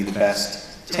consider to be the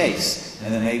best takes.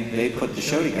 And then they put the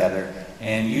show together.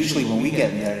 And usually when we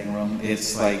get in the editing room,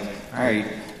 it's like, all right,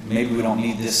 maybe we don't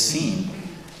need this scene,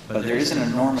 but there is an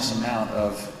enormous amount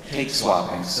of take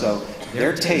swapping. So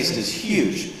their taste is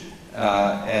huge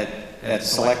at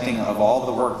selecting of all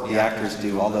the work the actors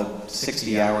do, all the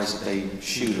 60 hours that they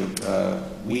shoot a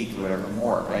week or whatever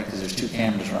more, right? Because there's two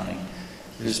cameras running.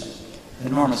 There's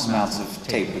enormous amounts of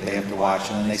tape that they have to watch,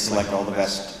 and then they select all the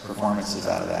best performances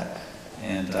out of that.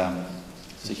 And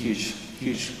it's a huge,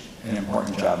 huge and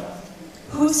important job.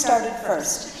 Who started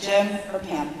first, Jim or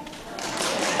Pam?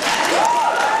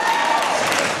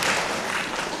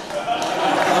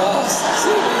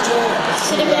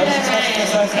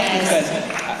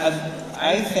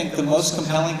 I think the most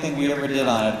compelling thing we ever did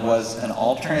on it was an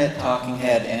alternate talking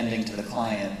head ending to the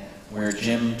client, where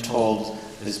Jim told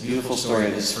this beautiful story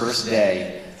of his first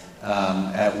day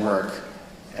at work,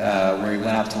 where he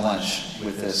went out to lunch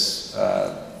with this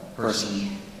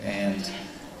person, and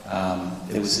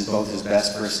it was both his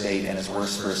best first date and his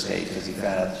worst first date because he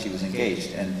found out that she was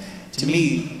engaged. And to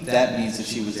me, that means that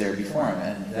she was there before him,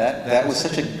 and that was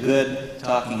such a good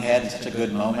talking head, and such a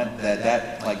good moment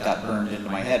that like got burned into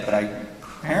my head. But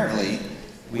apparently,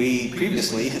 we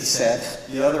previously had said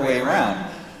the other way around.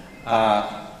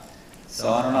 So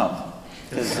I don't know,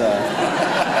 because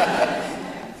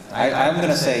I'm going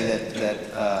to say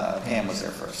that Pam was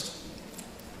there first.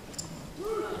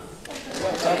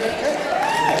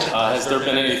 Has there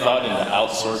been any thought into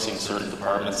outsourcing certain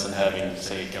departments and having,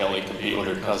 say, Kelly compete with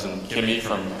her cousin Kimmy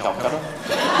from Calcutta?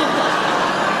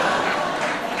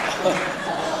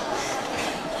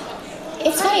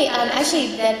 It's funny,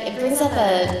 actually, that it brings up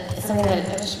something that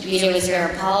I wish BJ was here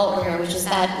or Paul were here, which is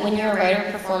that when you're a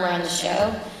writer-performer on the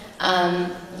show,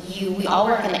 we all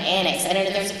work in the annex. And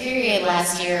there was a period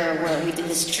last year where we did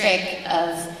this trick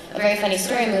of a very funny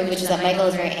story move, which is that Michael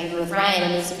was very angry with Ryan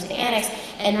and moves him to the annex.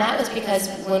 And that was because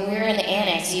when we were in the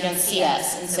annex, you don't see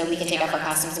us, and so we can take off our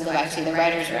costumes and go back to the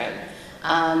writer's room.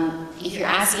 If you're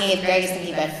asking if Greg is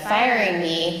thinking about firing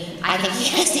me, I think he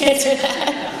has to answer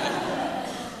that.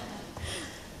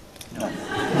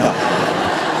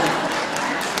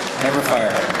 Never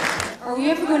fire her. Are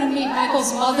we ever going to meet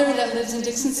Michael's mother that lives in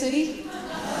Dixon City?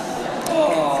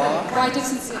 Aww. Why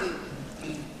Dixon City?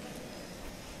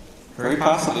 Very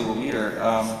possibly we'll meet her.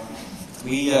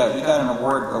 We got an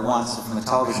award once from the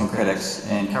television critics,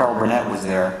 and Carol Burnett was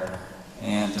there,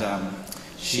 and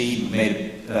she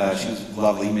was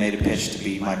lovely, made a pitch to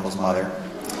be Michael's mother.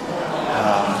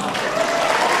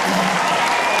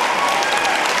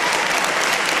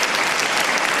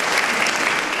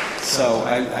 So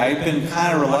I've been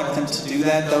kind of reluctant to do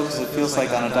that, though, because it feels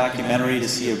like on a documentary to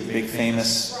see a big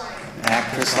famous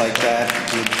actress like that,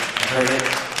 you'd heard it.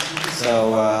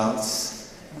 So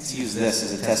let's use this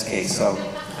as a test case. So,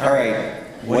 all right,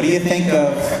 what do you think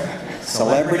of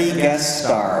celebrity guest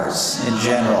stars in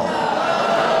general?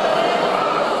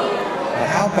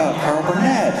 How about Carol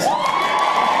Burnett?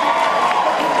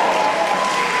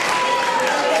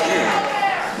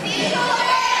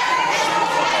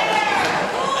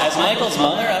 As Michael's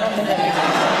mother, I don't think that makes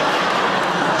sense.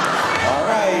 All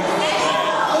right.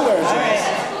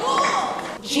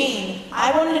 Gene,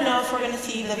 I wanted to know if we're going to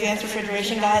see the Vance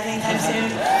Refrigeration guys anytime soon.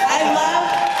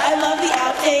 I love the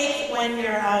outtake when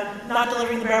you're not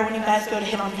delivering the bear when you guys go to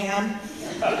hit on Pam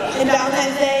in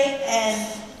Valentine's Day, and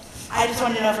I just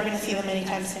wanted to know if we're going to see them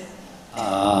anytime soon.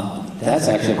 That's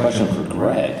actually a question for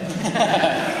Greg.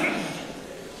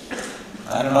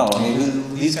 I don't know. I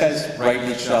mean, these guys write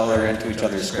each other into each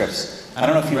other's scripts. I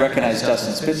don't know if you recognize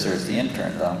Dustin Spitzer as the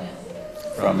intern, though,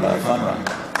 from Fun Run.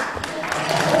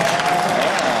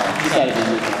 He's got to be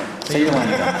moving. Say your line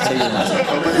again. Say your line.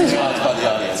 Open response by the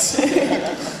audience.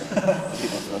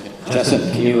 Justin,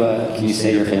 can you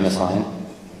say your famous line?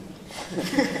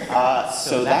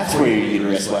 So that's where your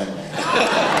uterus went.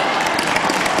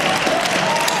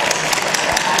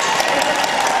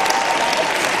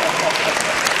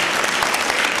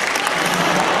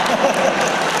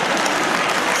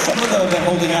 Some of them have been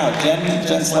holding out.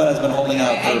 Jen Sled has been holding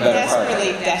out for a better part.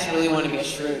 I desperately want to be a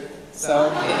shrew. So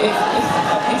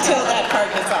until that part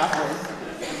gets awkward.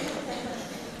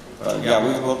 Yeah,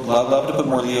 we would love to put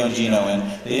more Leo and Gino in.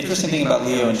 The interesting thing about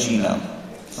Leo and Gino,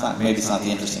 maybe it's not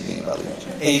the interesting thing about Leo and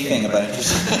Gino. A thing about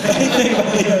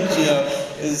Leo and Gino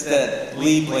is that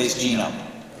Lee plays Gino,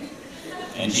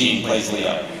 and Gene plays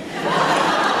Leo.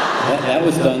 That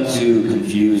was done to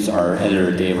confuse our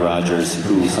editor, Dave Rogers,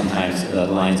 who sometimes the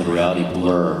lines of reality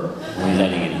blur when he's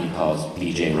editing it. He calls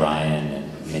BJ Ryan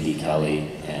and Mindy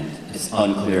Kelly, and it's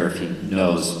unclear if he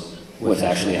knows what's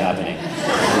actually happening.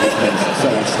 He spends so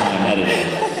much time editing.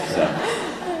 So.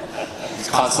 He's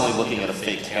constantly looking at a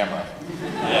fake camera.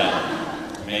 Yeah.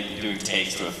 Doing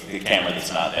takes to the camera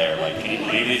that's not there. Like, can you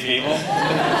believe these people?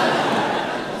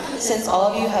 Since all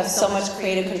of you have so much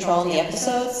creative control in the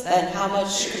episodes, then how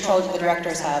much control do the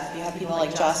directors have? You have people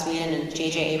like Joss Whedon and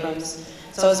J.J. Abrams.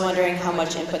 So I was wondering how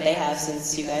much input they have,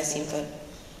 since you guys seem to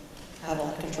have a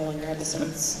lot of control in your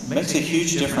episodes. It makes a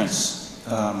huge difference.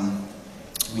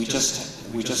 We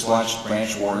just watched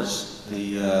Branch Wars,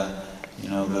 the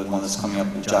one that's coming up.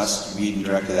 Joss Whedon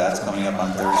directed that. It's coming up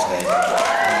on Thursday.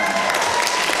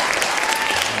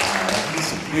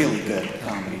 He's a really good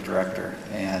comedy director,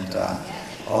 and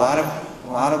a lot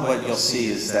of what you'll see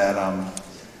is that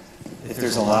if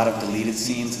there's a lot of deleted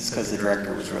scenes, it's because the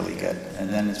director was really good, and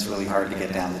then it's really hard to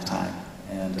get down to time.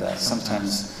 And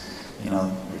sometimes,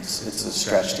 it's a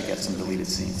stretch to get some deleted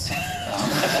scenes.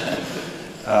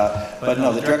 But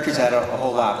no, the directors had a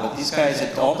whole lot. But these guys,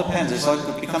 it all depends.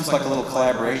 It becomes like a little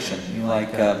collaboration.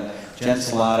 Jen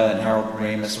Salata and Harold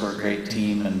Ramis were a great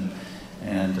team,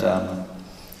 and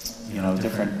you know,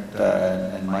 different,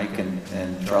 and Mike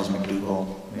and Charles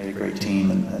McDougall made a great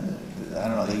team, and I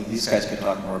don't know, these guys could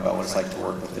talk more about what it's like to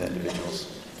work with the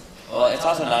individuals. Well, it's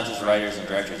also not just writers and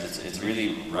directors. It's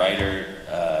really writer,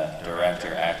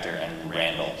 director, actor, and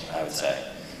Randall, I would say.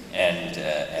 And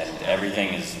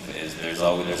everything is there's a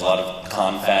lot of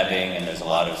confabbing, and there's a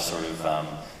lot of sort of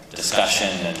discussion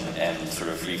and sort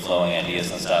of free flowing ideas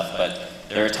and stuff. But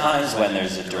there are times when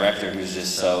there's a director who's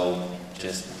just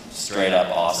straight up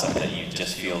awesome that you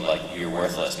just feel like you're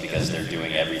worthless because they're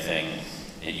doing everything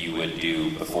that you would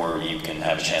do before you can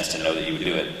have a chance to know that you would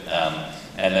do it.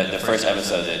 And the first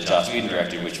episode that Joss Whedon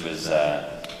directed, which is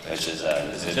his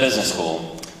business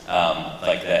school,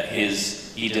 like that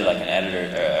he did like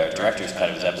an director's cut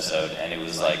of his episode, and it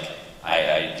was like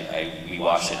we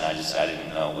watched it and I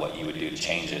didn't know what you would do to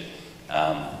change it,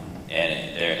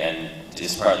 and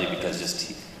it's partly because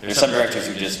there's some directors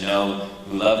who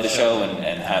love the show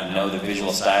and know the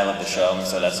visual style of the show, and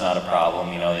so that's not a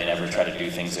problem. You know, they never try to do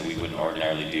things that we wouldn't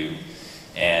ordinarily do.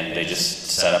 And they just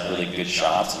set up really good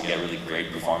shots and get really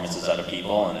great performances out of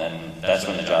people, and then that's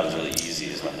when the job is really easy,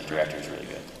 is when the director is really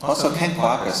good. Also, Ken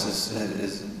Kwapis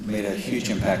has made a huge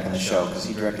impact on the show because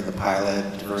he directed the pilot,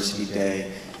 Diversity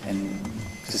Day, and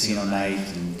Casino Night,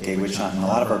 and Gay Witch Hunt, and a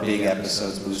lot of our big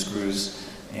episodes, Blues Cruise,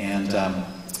 and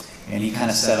he kind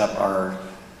of set up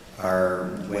our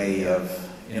way of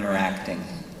interacting,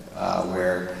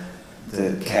 where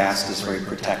the cast is very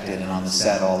protected and on the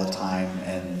set all the time,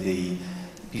 and the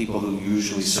people who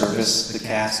usually service the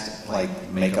cast, like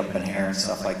makeup and hair and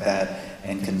stuff like that,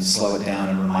 and can slow it down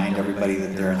and remind everybody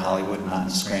that they're in Hollywood, not in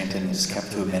Scranton, is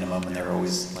kept to a minimum, and they're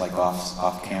always like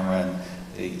off camera, and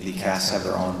the cast have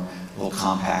their own little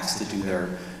compacts to do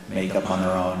their makeup on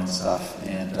their own and stuff.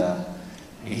 And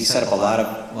he set up a lot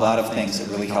of things that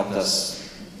really helped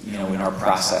us, you know, in our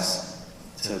process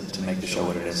to make the show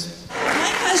what it is.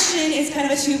 My question is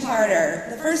kind of a two-parter.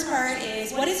 The first part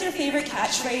is, what is your favorite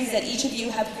catchphrase that each of you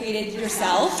have created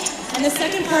yourself? And the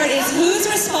second part is, who's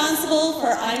responsible for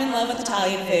I'm in love with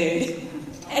Italian food?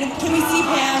 And can we see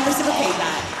Pam reciprocate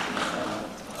that?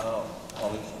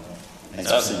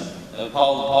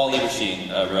 Paul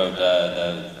Lieberstein wrote,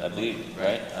 I believe,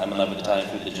 right? I'm in love with Italian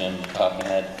food, the Jim Talking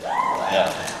Head.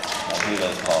 Yeah, I believe that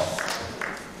was Paul.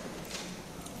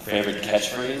 Favorite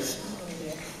catchphrase?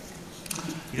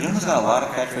 You know who's got a lot of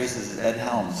catchphrases? Ed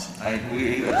Helms. I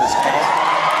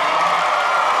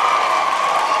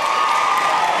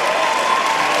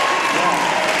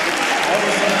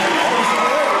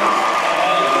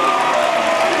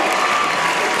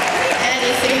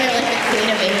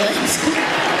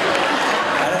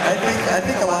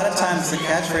think a lot of times the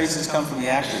catchphrases come from the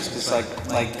actors, because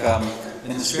like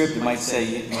in the script it might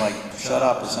say like shut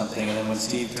up or something, and then when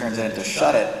Steve turns it into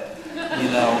shut it, you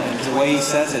know, and the way he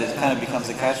says it, it kind of becomes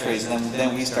a catchphrase, and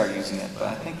then we start using it. But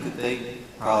I think that they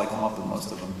probably come up with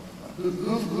most of them.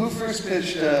 Who first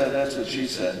pitched That's What She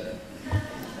Said?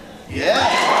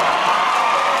 Yeah!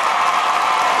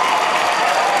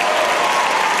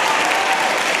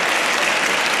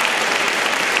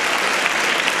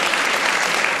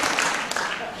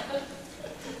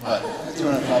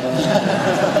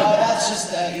 That's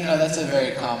just, that's a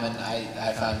very common,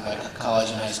 I found like college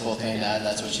and high school thing,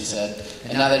 that's what she said.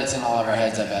 And now that it's in all of our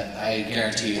heads, I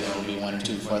guarantee you there will be one or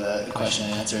two before the question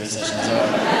and answer session is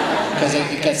over. Because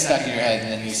it gets stuck in your head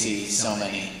and then you see so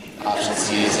many options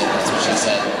to use it, that's what she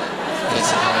said.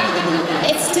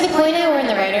 It's to the point now we're in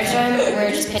the writer's room, we're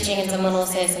just pitching and someone will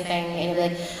say something and you'll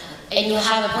be like, and you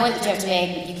have a point that you have to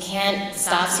make, but you can't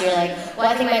stop, so you're like, well,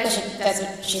 I think Michael should, that's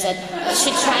what she said,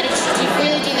 should try to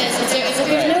really do this. It's like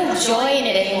there's no joy in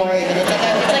it anymore, even. It's like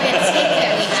a take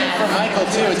that we have. For Michael,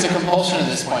 too, it's a compulsion at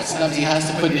this point. Sometimes he has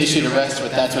to put an issue to rest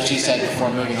with that's what she said before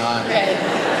moving on. Right.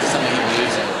 Something he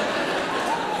believes in.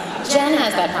 Jen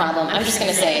has that problem. I'm just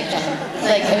gonna say, Jen.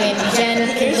 Like, I mean, Jen,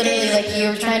 literally, like,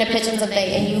 you're trying to pitch in something,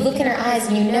 and you look in her eyes,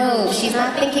 and you know she's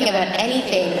not thinking about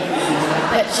anything,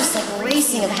 but just like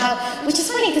racing of how, which is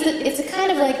funny because it's a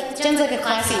kind of like Jen's like a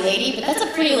classy lady, but that's a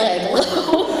pretty like low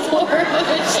form of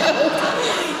a joke.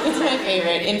 It's my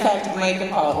favorite. In fact, Mike and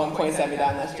Paul at one point sat me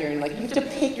down last year and like, you have to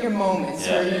pick your moments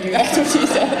where you do that's what she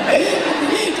said.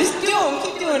 Just do them,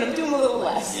 keep doing them, do them a little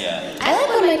less. Yeah. I like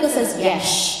when Michael says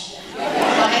yesh.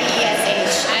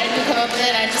 Y-E-S-H. I didn't come up with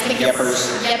it. I just think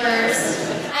Yeppers. Yeppers.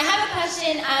 I have a question.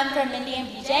 question from Mindy and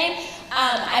BJ.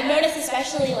 I've noticed,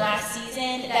 especially last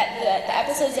season, that the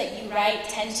episodes that you write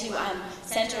tend to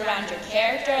center around your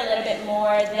character a little bit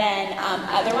more than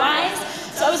otherwise.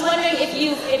 So I was wondering if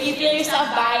you feel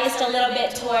yourself biased a little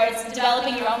bit towards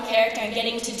developing your own character and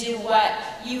getting to do what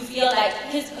you feel like,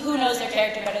 because who knows their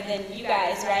character better than you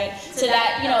guys, right? So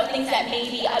that, you know, things that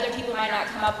maybe other people might not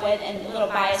come up with, and a little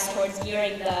biased towards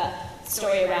gearing the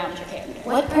story around your character.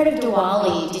 What part of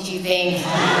Diwali did you think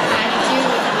had to do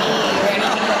with me or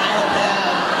anything that I would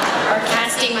know? Or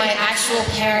casting my actual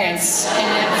parents in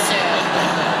an episode?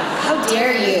 How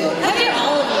dare you? How dare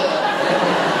all of you?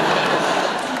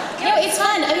 You know, it's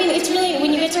fun. I mean, it's really,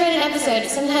 when you get to write an episode,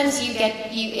 sometimes I get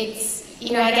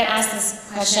asked this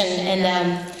question,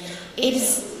 and it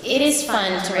is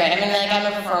fun to write. I mean, like, I'm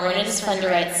a performer, and it is fun to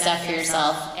write stuff for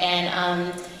yourself.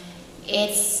 And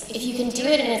if you can do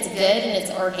it and it's good and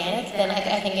it's organic, then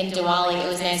I think in Diwali it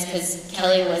was nice because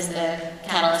Kelly was the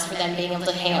catalyst for them being able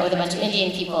to hang out with a bunch of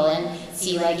Indian people and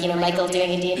see, like, you know, Michael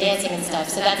doing Indian dancing and stuff.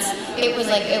 So it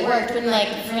worked. When, like,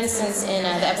 for instance, in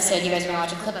the episode you guys are gonna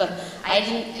watch a clip of,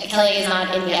 Kelly is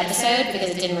not in the episode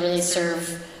because it didn't really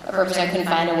serve a purpose. I couldn't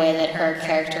find a way that her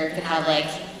character could have, like,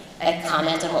 a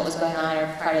comment on what was going on or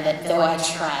part of it, though I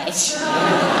tried. She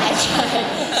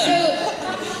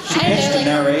pitched a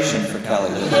narration for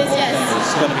Kelly.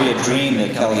 It's going to be a dream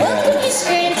that Kelly had. Welcome to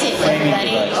Scranton,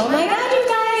 everybody. Oh my God, you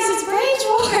guys, it's Branch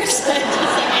Wars. Just like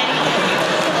anything.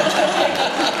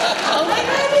 Oh my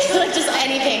God, just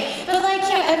anything. But, like,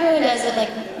 you know, everyone does it. Like,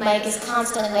 Mike is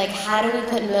constantly like, how do we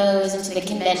put Mose into the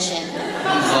convention?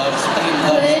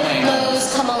 Could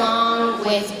Mose come along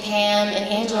with Pam and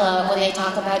Angela when they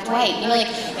talk about Dwight? You know, like,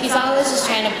 he's always just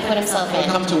trying to put himself in.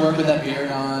 Come to work with that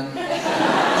beard on.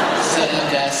 Sit at a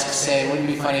desk, say, wouldn't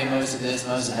it be funny if Mose did this,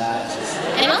 Mose did that.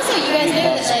 And also, you guys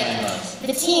know that, like,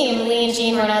 the team, Lee and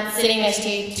Jean, were not sitting next to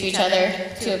each other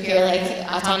to appear like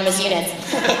autonomous units,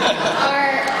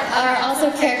 are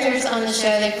also characters on the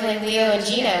show. They play Leo and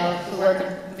Gino, who work at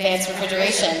Advanced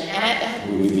Refrigeration.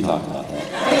 And We talked about that.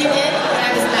 you did? When I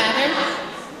was in the bathroom?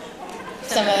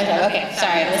 Some other time. Okay,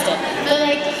 sorry, I missed it. But,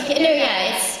 like, no,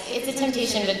 yeah, it's a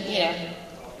temptation, but, you know,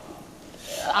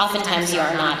 oftentimes you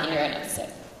are not in your own episode.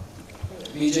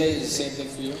 BJ, is the same thing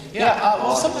for you? Yeah,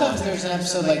 well, sometimes there's an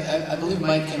episode, like, I believe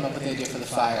Mike came up with the idea for the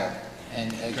fire,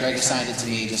 and Greg assigned it to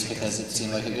me just because it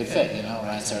seemed like a good fit, you know.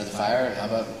 Ryan started the fire, how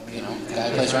about, you know, the guy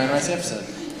who plays Ryan writes the episode.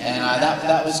 And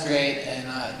that was great, and,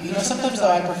 you know, sometimes, though,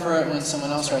 I prefer it when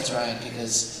someone else writes Ryan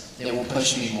because it will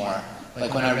push me more.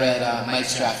 Like, when I read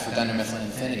Mike's draft for Dunder Mifflin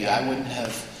Infinity, I wouldn't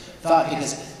have thought,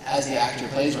 because as the actor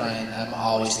who plays Ryan, I'm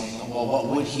always thinking, well, what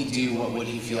would he do, what would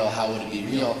he feel, how would it be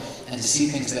real? And to see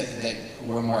things that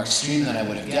were more extreme than I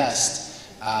would have guessed,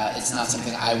 it's not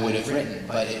something I would have written,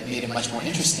 but it made it much more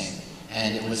interesting.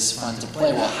 And it was fun to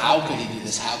play. Well, how could he do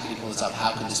this? How could he pull this up?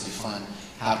 How could this be fun?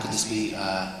 How could this be,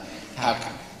 how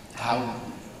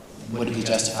would it be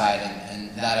justified?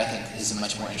 And that, I think, is a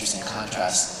much more interesting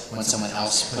contrast when someone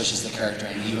else pushes the character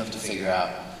and you have to figure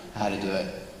out how to do it.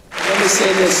 Let me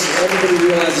say this, everybody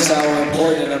realizes how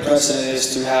important and unprecedented it is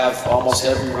to have almost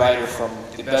every writer from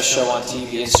the best show on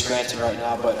TV in Scranton right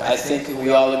now, but I think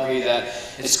we all agree that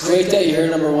it's great that you're here,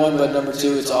 number one, but number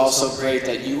two, it's also great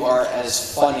that you are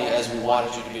as funny as we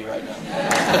wanted you to be right now.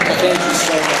 Thank you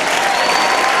so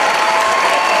much.